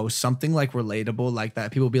your post something like relatable like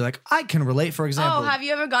that? People be like, I can relate. For example, oh, have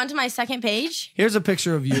you ever gone to my second page? Here's a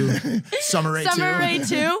picture of you, Summer Ray 2. Summer Ray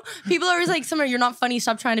 2. People are always like, Summer, you're not funny.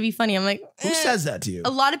 Stop trying to be funny. I'm like, who says that to you?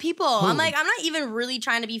 A lot of people. Who? I'm like, I'm not even really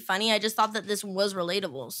trying to be funny. I just thought that this was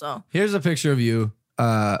relatable. So here's a picture of you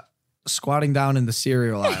squatting down in the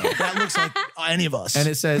cereal aisle. That looks like any of us. And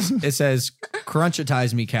it says,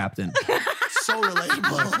 crunchitize me, Captain. So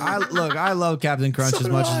relatable. I love Captain Crunch as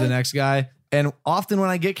much as the next guy. And often when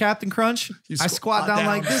I get Captain Crunch, I squat down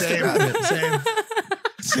like this.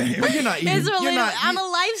 Same. But you're not eating. It's relatable. I'm a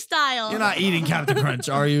lifestyle. You're not eating Captain Crunch,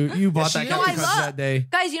 are you? You bought that Captain Crunch that day.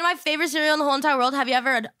 Guys, you know my favorite cereal in the whole entire world? Have you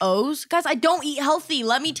ever had O's? Guys, I don't eat healthy.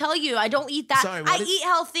 Let me tell you. I don't eat that. Sorry, I eat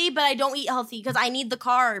healthy, but I don't eat healthy because I need the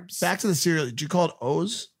carbs. Back to the cereal. Did you call it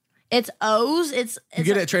O's? It's O's. It's you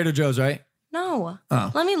get it at Trader Joe's, right? No.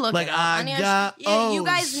 Oh. Let me look. Like, it up. I got O's. You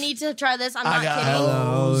guys need to try this. I'm not kidding.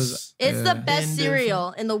 O's. It's the best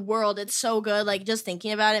cereal in the world. It's so good. Like, just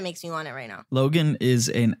thinking about it makes me want it right now. Logan is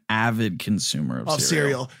an avid consumer of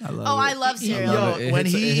cereal. I love cereal. It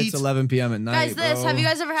hits 11 p.m. at night. Guys, have you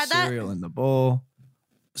guys ever had that? Cereal in the bowl.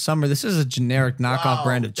 Summer, this is a generic knockoff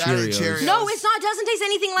brand of Cheerios. No, it's not. It doesn't taste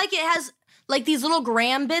anything like it. It has like these little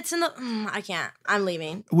graham bits in the. I can't. I'm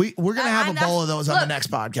leaving. We're gonna have a bowl of those on the next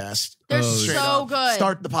podcast. They're so good.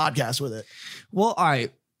 Start the podcast with it. Well, all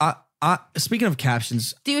right. Speaking of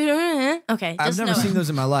captions, okay, I've never seen those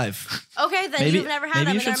in my life. Okay, then you've never had them.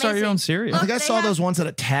 Maybe you should start your own cereal. I think I saw those ones at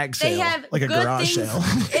a tag sale, like a garage sale.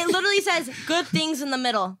 It literally says good things in the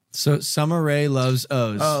middle. So Summer Ray loves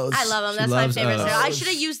O's. I love them. That's my favorite cereal. I should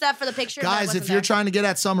have used that for the picture. Guys, if you're trying to get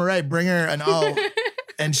at Summer Ray, bring her an O.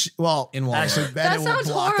 And in Walmart. Actually, that sounds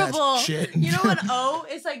horrible. That shit. You know an O?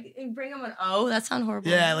 It's like bring them an O. That sounds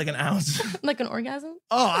horrible. Yeah, like an ounce. Like an orgasm.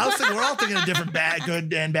 Oh, I was thinking we're all thinking of different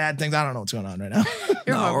good and bad things. I don't know what's going on right now.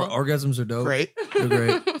 Orgasms are dope. Great. They're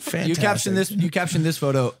great. Fantastic. You caption this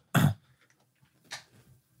photo.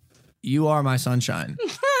 You are my sunshine.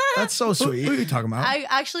 That's so sweet. What are you talking about?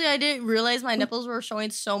 I didn't realize my nipples were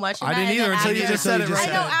showing so much. I didn't either until you just said it. I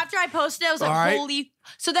know. After I posted it, I was like, holy.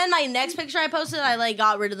 So then my next picture I posted, I like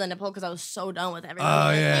got rid of the nipple because I was so done with everything.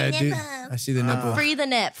 Oh yeah, dude. I see the nipple. Free the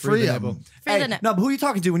nip. Free the nipple. Free the nip. No, but who are you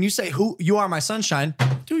talking to when you say who you are my sunshine?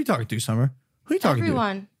 Who are you talking to, Summer? Who are you talking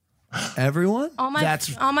to? Everyone? All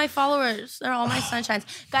my followers. They're all my sunshines.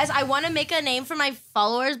 Guys, I want to make a name for my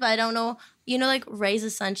followers, but I don't know. You know, like Raise the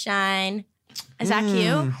Sunshine. Is that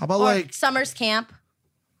cute? How about like Summer's Camp?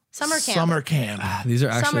 Summer camp. These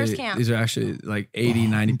are Summer's camp. like 80,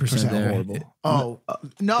 90% there. Horrible. Oh,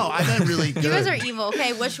 no, I meant really good. You guys are evil.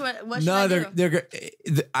 Okay, what should I do? They're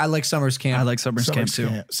I like Summer's camp. I like Summer's camp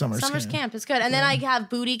too. Summer's camp is good. And then I have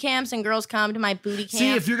booty camps and girls come to my booty camp.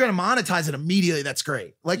 See, if you're going to monetize it immediately, that's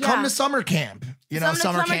great. Like come to summer camp. You know,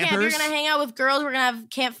 summer campers. Camp, you're going to hang out with girls. We're going to have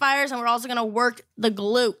campfires and we're also going to work the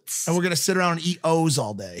glutes. And we're going to sit around and eat O's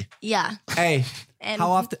all day. Yeah. Hey, and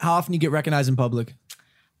how often you get recognized in public?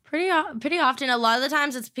 Pretty often. A lot of the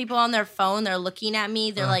times it's people on their phone. They're looking at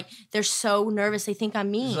me. They're like, they're so nervous. They think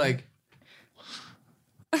I'm me. It's like,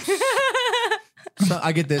 so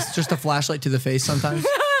I get this, just a flashlight to the face sometimes.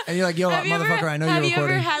 And you're like, yo, motherfucker, I know you're recording. Have you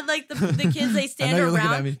ever had like the kids, they stand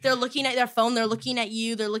around, they're looking at their phone, they're looking at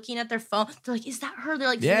you, they're looking at their phone. They're like, is that her? They're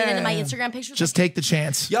like zooming into my Instagram pictures. Just take the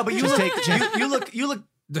chance. Yeah, but you take the chance. You look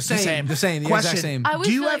the same. The exact same.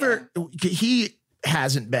 Do you ever, he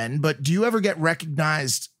hasn't been, but do you ever get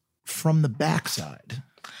recognized from the backside?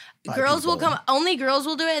 Girls will come, only girls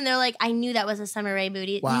will do it, and they're like, I knew that was a Summer Rae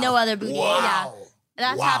booty. Wow. No other booty. Wow.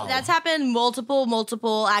 Yeah. That's happened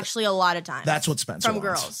multiple, actually a lot of times. That's what Spencer wants.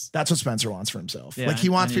 Girls. That's what Spencer wants for himself. Yeah, like he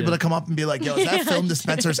wants people to come up and be like, yo, is that film to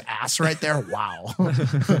Spencer's ass right there? Wow.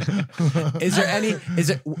 Is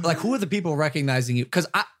it like, who are the people recognizing you? Because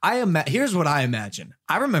here's what I imagine.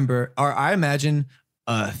 I imagine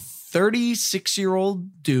a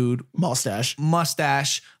 36-year-old dude,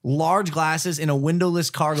 mustache, large glasses in a windowless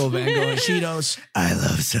cargo van going, Cheetos, I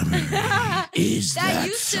love Summer Rae. Is that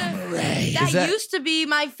Summer Rae? That used to be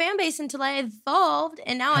my fan base until I evolved,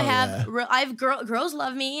 and now I have girls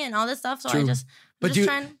love me and all this stuff. So True.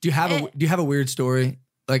 Do you have a weird story?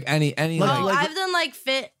 Like any I've done like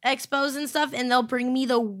fit expos and stuff, and they'll bring me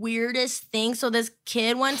the weirdest thing. So this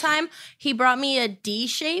kid one time, he brought me a D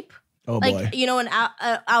shape. Oh like, boy. You know, an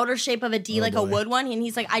outer shape of a D, like a wood one. And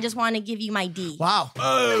he's like, I just want to give you my D. Wow.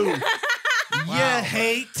 Oh. You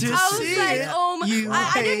hate to see it. I was like, oh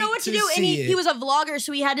my, I didn't know what to do. And he was a vlogger,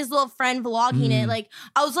 so he had his little friend vlogging it. Like,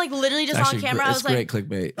 I was like literally just on camera. I was like, great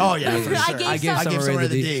clickbait. Oh yeah, for sure. I gave Summer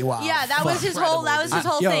the D. Wow. Yeah, that was his whole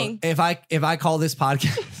thing. If I call this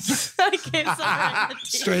podcast, I gave Summer the D.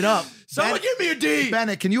 Straight up. Someone give me a D.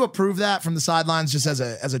 Bennett, can you approve that from the sidelines just as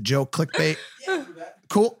a joke clickbait?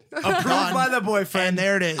 Cool. Approved by the boyfriend. And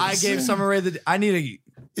there it is. I gave Summer Rae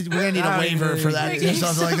we're gonna need a waiver for that or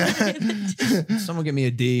something like that. Someone give me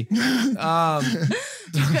a D.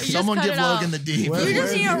 Someone give Logan the D. You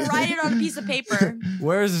just need to write it on a piece of paper.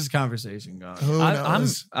 Where is this conversation going?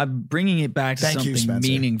 I'm bringing it back to something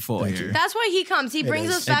meaningful here. That's why he comes. He brings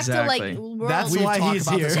us back to like world. That's why he's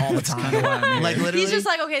here all the time. Like literally, he's just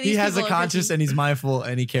like, okay, he has a conscience and he's mindful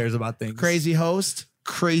and he cares about things. Crazy host,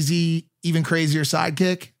 even crazier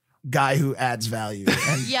sidekick. Guy who adds value.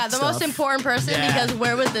 And yeah, the most important person because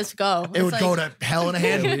where would this go? It would go to hell in a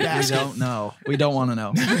handbasket. We don't know. We don't want to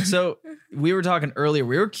know. So we were talking earlier.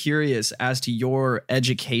 We were curious as to your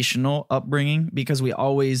educational upbringing because we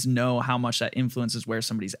always know how much that influences where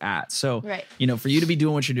somebody's at. So, for you to be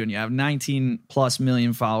doing what you're doing, you have 19 plus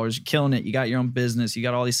million followers, you're killing it. You got your own business. You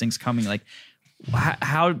got all these things coming. Like,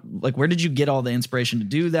 where did you get all the inspiration to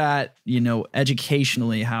do that?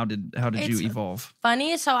 Educationally, how did you evolve?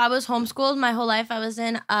 Funny. So I was homeschooled my whole life. I was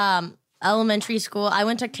in elementary school. I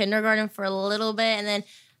went to kindergarten for a little bit and then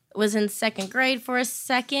was in second grade for a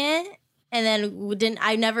second. And then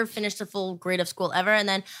I never finished a full grade of school ever. And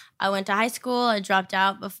then I went to high school. I dropped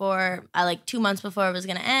out 2 months before it was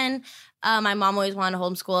going to end. My mom always wanted to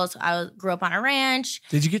homeschool, so I grew up on a ranch.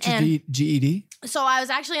 Did you get your GED? So I was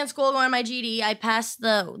actually in school going to my GED. I passed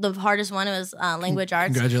the hardest one. It was language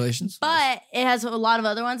arts. Congratulations. But it has a lot of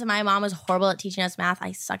other ones, and my mom was horrible at teaching us math.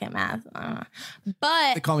 I suck at math.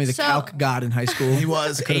 But they call me the calc god in high school. He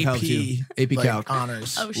was AP calc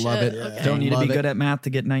honors. Oh shit! Love it. Okay. Don't need to be good at math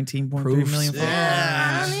to get 19.3 million followers.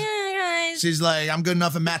 Yeah. She's like, I'm good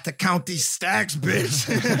enough at math to count these stacks,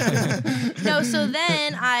 bitch. No, so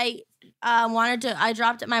then I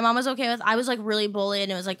dropped it. My mom was okay with, I was like really bullied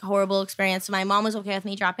and it was like a horrible experience. So my mom was okay with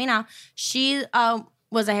me dropping out. She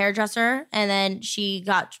was a hairdresser and then she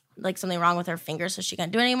got like something wrong with her finger, so she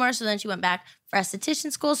couldn't do it anymore. So then she went back for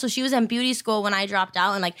esthetician school. So she was in beauty school when I dropped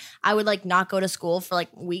out, and like I would like not go to school for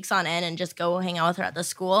like weeks on end and just go hang out with her at the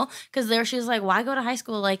school. Because there she was like, why go to high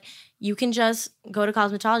school? Like you can just go to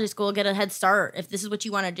cosmetology school, get a head start if this is what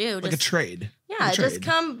you want to do. Like a trade. Yeah, just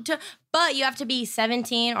come to, but you have to be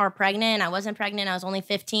 17 or pregnant. I wasn't pregnant. I was only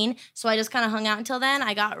 15. So I just kind of hung out until then.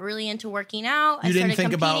 I got really into working out. You didn't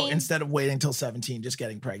think about, instead of waiting until 17, just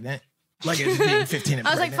getting pregnant? Like it being 15 and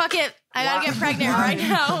I was like, fuck it. I gotta get pregnant right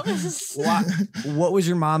now. What was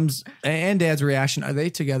your mom's and dad's reaction? Are they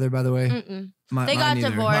together, by the way? They got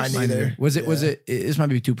divorced. Mine neither. Was it, this might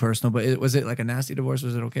be too personal, but was it like a nasty divorce?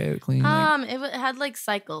 Was it okay? Clean? It had like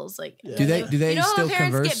cycles. Like, do they you know still how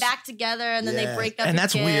parents converse? get back together and then they break up and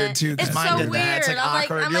that's again? weird too, because mine did that. It's like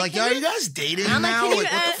awkward. You're like, yo, are you guys dating now?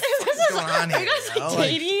 Like, what's going on here? Are you guys like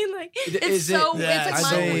dating? Like, it's so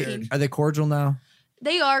weird. Are they cordial now?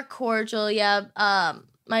 They are cordial, yeah.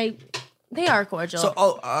 They are cordial. So,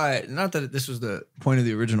 all right. Not that this was the point of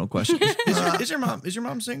the original question. Is your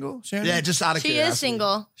mom single? Shannon? Yeah, just out of curiosity. She is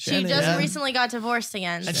single. Shannon, she just recently got divorced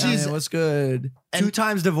again. And she's what's good? 2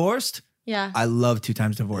 times divorced? Yeah. I love 2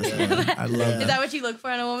 times divorced. I love that. Is that what you look for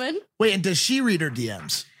in a woman? Wait, and does she read her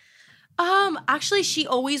DMs? Actually, she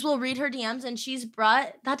always will read her DMs, and she's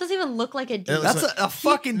brought. That doesn't even look like a D. That's a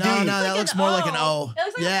fucking D. No, that looks more like an O. It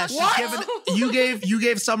looks like Yeah, a she's given. You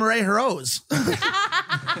gave Sommer her O's.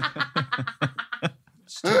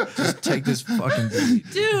 Just take this fucking D.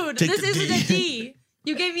 Dude, this isn't a D.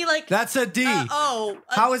 You gave me like that's a D.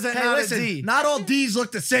 How is that not a D? Not all D's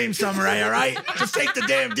look the same, Sommer. All right, just take the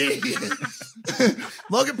damn D.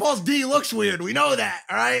 Logan Paul's D looks weird. We know that.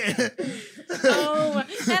 All right. Oh,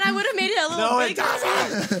 and I would have made it a little bigger. It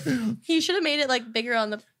doesn't. He should have made it like bigger on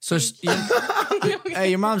the. So, hey,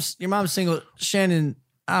 your mom's single. Shannon,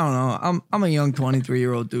 I don't know. I'm a young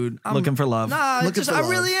 23-year-old dude. I'm looking for love. Nah, I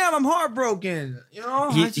really am. I'm heartbroken. You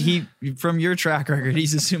know, he from your track record,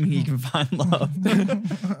 he's assuming he can find love.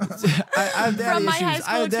 I have daddy issues.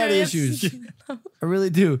 I have daddy issues. I really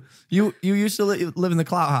do. You used to live in the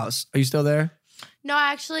Clout House. Are you still there? No,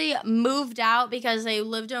 I actually moved out because they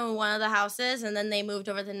lived in one of the houses and then they moved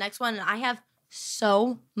over to the next one. And I have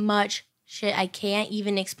so much shit. I can't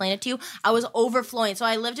even explain it to you. I was overflowing. So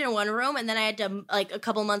I lived in one room and then I had to, like, a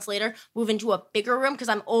couple months later move into a bigger room because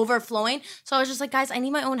I'm overflowing. So I was just like, guys, I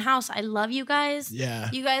need my own house. I love you guys. Yeah.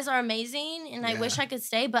 You guys are amazing. And I wish I could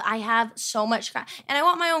stay, but I have so much crap. And I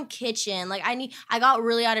want my own kitchen. Like, I got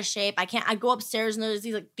really out of shape. I go upstairs and there's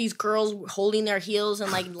these girls holding their heels and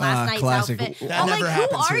like last night's classic. outfit. That I'm never like, who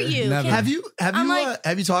happens are here. you? Never. Have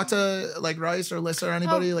you talked to like Rice or Alyssa or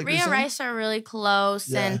anybody? Like Rhea and Rice are really close.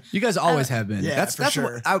 And you guys always have been. Yeah, That's sure.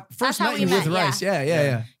 what I first met you with Rice.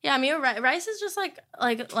 Yeah. Yeah, I mean, Rice is just like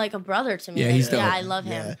a brother to me. Yeah, he's dope. Yeah, I love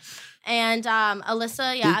him. And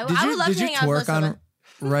Alyssa, I would love to hang out with Alyssa. Did you twerk on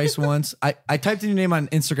Rice once? I typed in your name on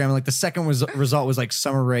Instagram and like the second result was like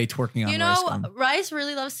Summer Rae twerking on Rice. Rice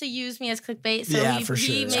really loves to use me as clickbait. So yeah, he, for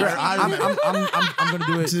sure. He makes I'm going to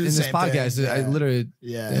do it in this podcast. Thing. Yeah. I literally.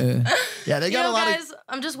 Yeah, they got a lot guys,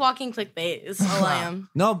 I'm just walking clickbait. Is all I am.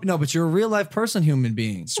 No, but you're a real life person, human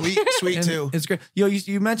being. Sweet too. It's great. Yo,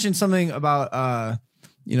 you mentioned something about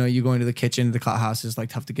you going to the kitchen. The Clout House is like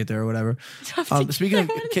tough to get there or whatever. Speaking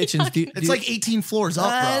of kitchens, it's like 18 floors up,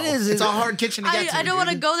 bro. It is. It's a hard kitchen to get to. I don't want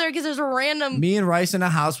to go there because there's a random. Me and Rice in a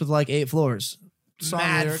house with like 8 floors.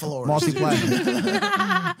 Mad floors.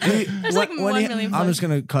 Multi-platinum. There's like 1 million floors. I'm just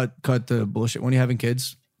gonna cut the bullshit. When are you having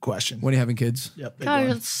kids? Question. When are you having kids? Yep. God,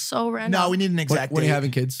 it's so random. No, we need an exact date. When are you having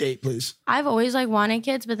kids? Date, please. I've always like wanted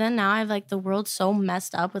kids, but then now I've like the world's so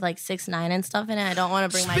messed up with like 6ix9ine and stuff in it. I don't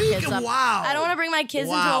want to bring my kids up. Wow. I don't want to bring my kids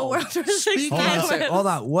into a world where 6ix9ine. Hold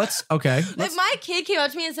on. What's okay? If my kid came up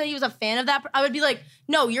to me and said he was a fan of that, I would be like,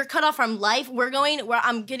 no, you're cut off from life.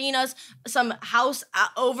 I'm getting us some house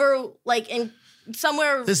over like in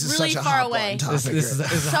somewhere really far away. This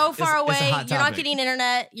is so far away. You're not getting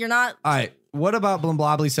internet. You're not. All right. What about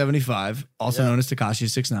Blombly75, also known as Tekashi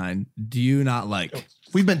 6ix9ine? Do you not like?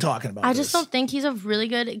 We've been talking about. I just don't think he's a really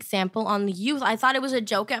good example on the youth. I thought it was a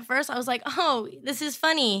joke at first. I was like, oh, this is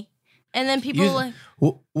funny. And then people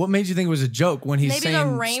what made you think it was a joke when he's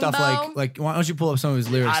saying stuff like why don't you pull up some of his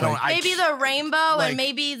lyrics? Maybe the rainbow and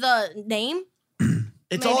maybe the name.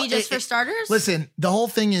 It's maybe just for starters. Listen, the whole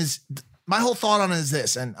thing is my whole thought on it is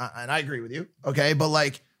this, and I agree with you. Okay, but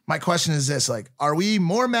like my question is this: like, are we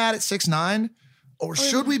more mad at 6ix9ine? Or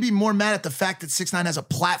should we be more mad at the fact that 6ix9ine has a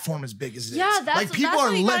platform as big as it is? Yeah, that's like people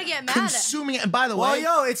what are you gotta get mad consuming it. And by the way,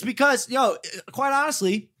 it's because quite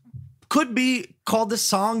honestly, could be called the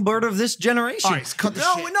songbird of this generation. All right, cut the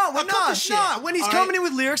shit. We're not. When he's coming in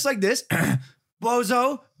with lyrics like this,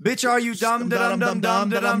 bozo, bitch, are you dumb,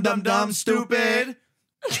 dumb, stupid?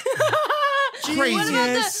 What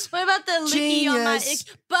about the Licky on my ick?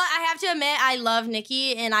 But I have to admit, I love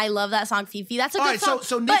Nicki and I love that song Fifi. That's a good song.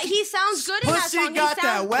 So but he sounds good in that song. Pussy got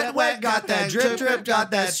that wet, got that drip,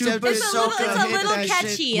 got that super soaker. It's a little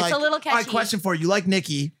catchy. It's a little catchy. All right, question for you. You like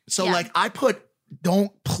Nicki. So like I put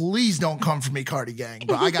please don't come for me, Cardi gang,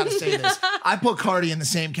 bro. I gotta say this. I put Cardi in the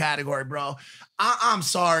same category, bro. I'm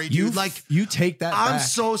sorry, dude. You take that I'm back.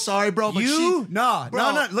 so sorry, bro. But no.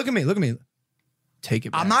 Look at me. Take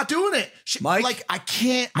it back. I'm not doing it. Mike. Like, I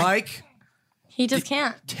can't. Mike. He just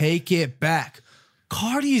can't. Take it back.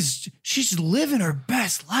 She's living her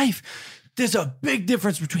best life. There's a big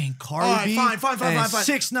difference between Cardi B fine. and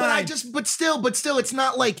 6ix9ine. But still, it's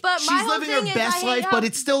not like But my she's whole living her thing is best I hate life, how- but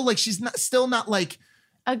it's still like she's still not like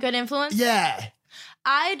A good influence? Yeah.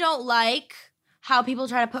 I don't like how people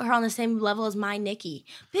try to put her on the same level as my Nikki.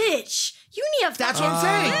 Bitch, you need to That's what I'm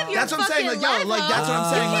saying. live your That's what I'm saying. Like, fucking yo, like life, that's what I'm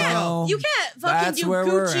ho. saying. Like, yo. You can't fucking That's do where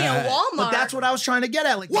we're Gucci and at. Walmart. But that's what I was trying to get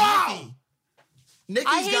at. Like, Wow. Nikki's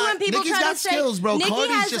I hate when people Nikki's try got to say skills, bro. Nikki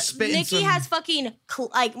Cardi's has, just spitting Nikki has fucking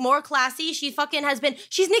more classy. She fucking has been.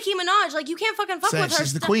 She's Nicki Minaj. Like you can't fucking fuck with her.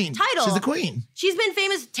 She's the queen. Title. She's the queen. She's been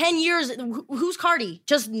famous 10 years. Who's Cardi?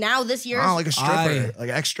 Just now this year. Oh, like a stripper, like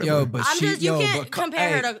ex-stripper. Yo, but you can't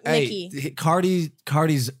compare her to Nicki.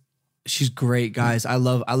 Cardi's. She's great, guys. I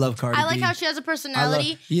love Cardi I like B. how she has a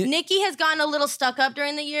personality. Nicki has gotten a little stuck up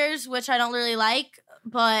during the years, which I don't really like,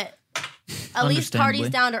 but at least Cardi's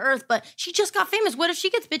down to earth. But she just got famous. What if she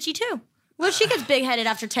gets bitchy too? What if she gets big-headed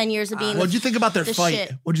after 10 years of being What'd you think about their fight?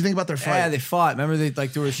 shit? What'd you think about their fight? Yeah, they fought. Remember they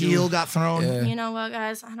threw a heel got thrown. Yeah. You know what,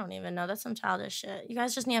 guys? I don't even know. That's some childish shit. You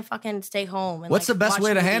guys just need to fucking stay home. And What's the best watch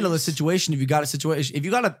way to handle a movies. situation if you got a situation?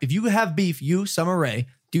 If you have beef, Summer Rae,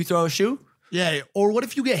 do you throw a shoe? Yeah. Or what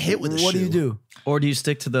if you get hit with a shoe? What do you do? Or do you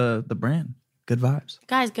stick to the brand? Good vibes.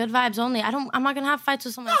 Guys, good vibes only. I'm not gonna have fights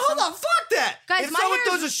with someone. Hold on, fuck that. Guys, if my someone hair's-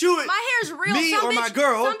 throws a shoe at my hair's real. me Some or bitch, my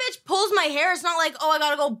girl, some bitch pulls my hair. It's not like, oh, I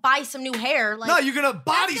gotta go buy some new hair. Like, no, you're gonna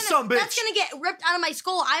body some bitch. That's gonna get ripped out of my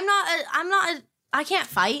skull. I can't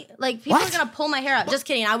fight. Like people are gonna pull my hair out. Just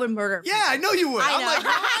kidding. I would murder. Yeah, I know you would. I I'm know. like,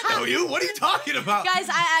 I know you. What are you talking about? Guys,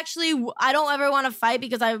 I don't ever want to fight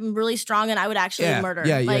because I'm really strong and I would actually murder.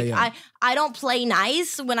 Yeah. I don't play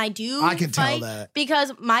nice when I do. I can tell fight that.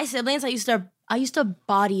 because my siblings, I used to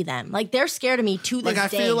body them. Like they're scared of me to this Like I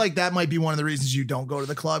day. feel like that might be one of the reasons you don't go to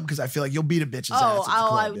the club because I feel like you'll beat a bitch's ass at the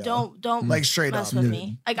club. yo. Don't like straight mess up with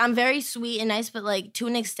me. Like I'm very sweet and nice, but like to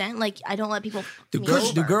an extent, like I don't let people. Do fuck me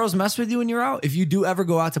over. girls mess with you when you're out? If you do ever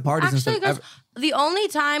go out to parties Actually, and stuff, the only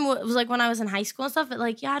time was like when I was in high school and stuff. But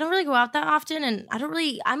like, yeah, I don't really go out that often, and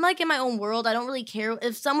I'm like in my own world. I don't really care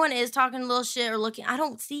if someone is talking a little shit or looking. I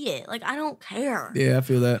don't see it. Like I don't care. yeah, I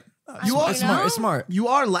feel that. You are smart. It's smart. You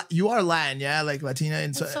are Latin, yeah, like Latina.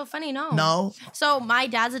 And It's so funny. No. No. So my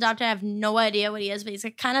dad's adopted. I have no idea what he is, but he's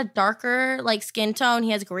like kind of darker, like skin tone.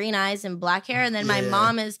 He has green eyes and black hair, and then my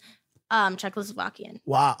mom is Czechoslovakian.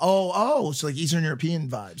 Wow. Oh, so like Eastern European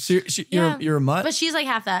vibes. So you're a mutt, But she's like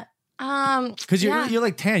half that. because you're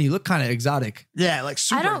like tan. You look kind of exotic. Yeah, like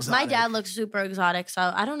super I don't. exotic. My dad looks super exotic,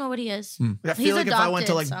 so I don't know what he is. I feel He's like if I went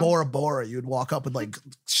to like adopted, so. Bora Bora, you'd walk up with like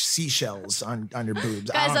seashells on your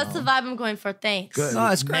boobs. I Guys, don't that's know. the vibe I'm going for. Thanks. Good. No,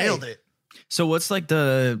 that's great. Nailed it. So what's like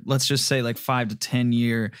let's just say like 5 to 10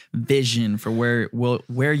 year vision for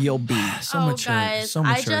where you'll be? So Oh, mature. guys, So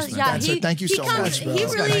mature. That's it. Thank you so much, bro. He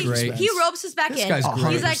This really, guy's great. he ropes us back This in. guy's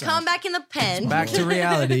great. He's like, 100%. come back in the pen. Back to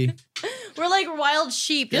reality. We're like wild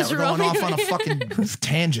sheep. Yeah, just we're going roaming off on a around. fucking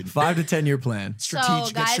tangent. 5 to 10 year plan. So,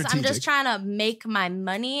 Strategic. guys, I'm strategic. just trying to make my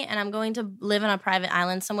money, and I'm going to live on a private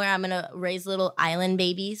island somewhere. I'm going to raise little island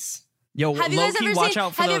babies. Yo, Have you guys low-key, ever watch seen-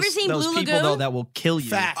 out for have you ever those, seen those Blue people Lagoon? though that will kill you.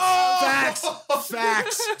 Facts.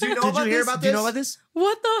 Facts. Do you know Did about you hear this? about Do you know this? about this?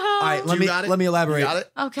 What the hell? All right, You got it? let me You elaborate. got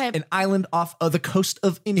it? Okay. An island off of the coast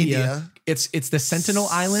of India. It's the Sentinel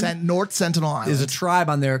Island. North Sentinel Island. There's a tribe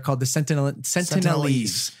on there called the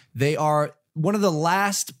Sentinelese. They are one of the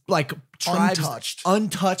last like tribes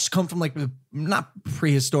untouched, come from like not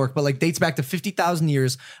prehistoric, but like dates back to 50,000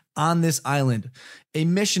 years on this island.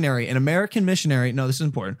 An American missionary, no, this is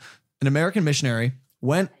important. An American missionary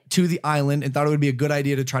went to the island and thought it would be a good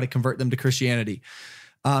idea to try to convert them to Christianity.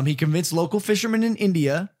 He convinced local fishermen in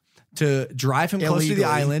India to drive him close to the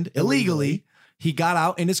island illegally. He got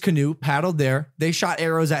out in his canoe, paddled there. They shot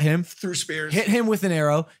arrows at him. Threw spears. Hit him with an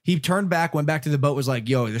arrow. He turned back, went back to the boat, was like,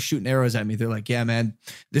 yo, they're shooting arrows at me. They're like, yeah, man,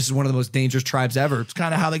 this is one of the most dangerous tribes ever. It's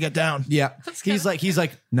kind of how they get down. Yeah. He's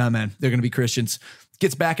like, nah, man, they're going to be Christians.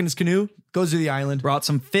 Gets back in his canoe, goes to the island. Brought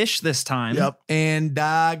some fish this time. Yep. And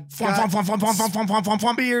got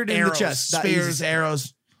speared in the chest. Spears,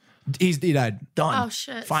 arrows. He died. Done. Oh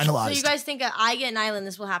shit! Finalized. So you guys think that I get an island,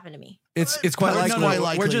 this will happen to me? It's quite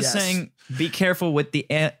likely. We're just saying, be careful with the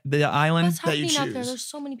island What's that you happening out there? choose. There's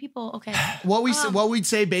so many people. Okay. What we'd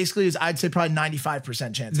say basically is I'd say probably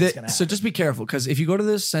 95% chance it's gonna happen. So just be careful, because if you go to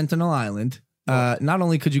this Sentinel Island, Not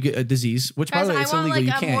only could you get a disease, which by the way, it's illegal. Like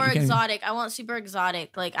you can't. More exotic. I want super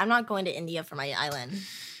exotic. Like I'm not going to India for my island.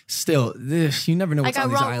 Still, you never know what's on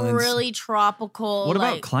these islands. I want really tropical. What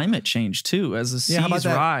about climate change too? As the seas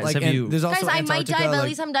rise, like, there's also guys, I might die, but at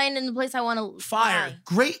least I'm dying in the place I want to. Fire.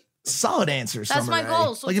 Great. Solid answer. That's my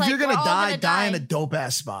goal. So like if you're gonna die in a dope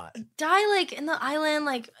ass spot. Die like in the island,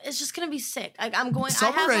 like it's just gonna be sick. Like I'm going.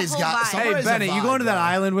 Summer Ray's got. Hey Bennett, you going to that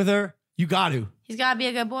island with her? You got to. He's gotta be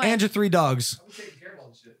a good boy. And your 3 dogs.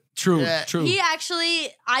 True, true. He actually,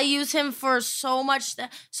 I use him for so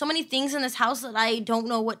many things in this house that I don't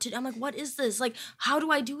know what to do. I'm like, what is this? Like, how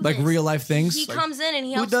do I do this? Like real life things? He comes in and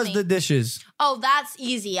he helps me. Who does the dishes? Oh, that's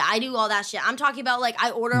easy. I do all that shit. I'm talking about like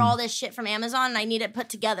I order all this shit from Amazon and I need it put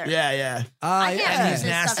together. Yeah. I can't use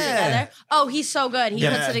this stuff together. Oh, he's so good. He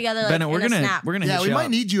puts it together like Bennett, we're gonna hit we you might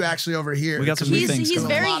up. need you actually over here. We got some new things. He's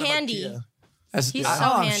very handy. He's so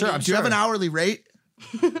handy. Sure. Do you have an hourly rate?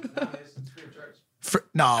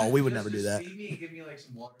 No, we would never do that.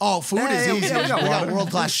 Oh, food is easy. We got a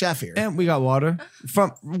world-class chef here. And we got water.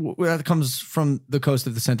 That comes from the coast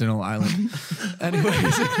of the Sentinel Island.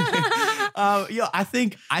 Anyways. I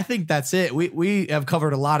think that's it. We have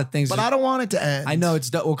covered a lot of things. But I don't want it to end. I know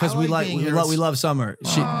it's because we love Sommer.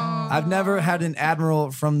 I've never had an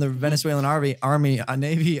admiral from the Venezuelan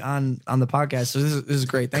Navy on the podcast. So this is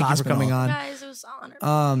great. Thank you for coming on. Guys, it was an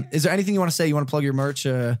honor. Is there anything you want to say? You want to plug your merch?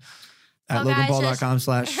 At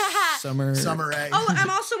loganpaul.com/Sommer. Sommer Ray. Oh, I'm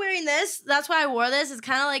also wearing this. That's why I wore this. It's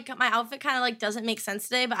kind of like my outfit kind of like doesn't make sense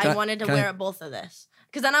today, but I wanted to wear both of this.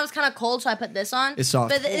 Because then I was kind of cold, so I put this on. It's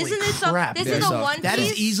soft. But isn't this soft? This is a one piece. That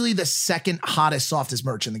is easily the second hottest, softest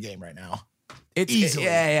merch in the game right now. It's easily.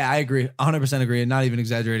 Yeah, I agree. 100% agree. And not even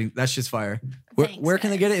exaggerating. That shit's fire. Where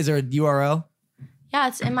can they get it? Is there a URL? Yeah,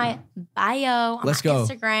 it's in my bio on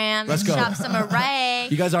Instagram. Let's go. Shop Sommer Ray.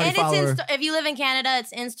 You guys already follow her. If you live in Canada,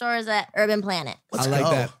 it's in stores at Urban Planet.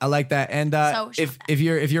 I like that. And if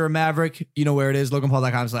you're a Maverick, you know where it is.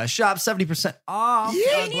 loganpaul.com/shop. 70% off.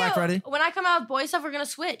 Black Friday. When I come out with boy stuff, we're gonna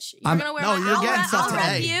switch. You're gonna wear you're getting stuff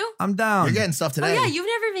today. I'm down. You're getting stuff today. Oh yeah, you've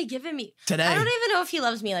never even given me today. I don't even know if he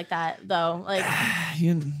loves me like that though. Like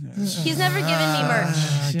he's never given me merch.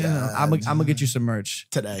 I'm gonna get you some merch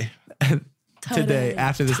today. Today,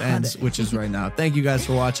 after this ends, which is right now. Thank you guys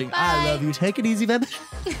for watching. Bye. I love you. Take it easy, baby.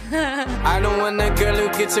 I don't want a girl who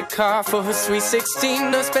gets a car for her sweet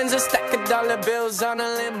 16 or spends a stack of dollar bills on a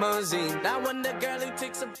limousine. I want a girl who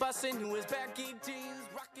takes a bus and who is baggy jeans,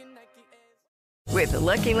 rocking Nike Airs. With the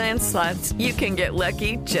Lucky Land Slots, you can get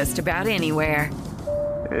lucky just about anywhere.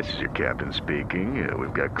 This is your captain speaking.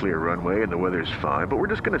 We've got clear runway and the weather's fine, but we're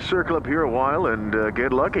just going to circle up here a while and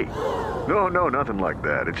get lucky. No, nothing like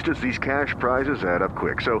that. It's just these cash prizes add up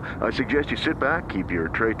quick. So I suggest you sit back, keep your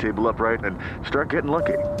tray table upright, and start getting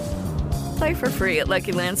lucky. Play for free at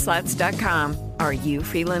LuckyLandSlots.com. Are you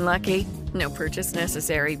feeling lucky? No purchase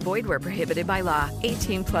necessary. Void where prohibited by law.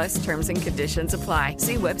 18+ terms and conditions apply.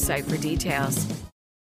 See website for details.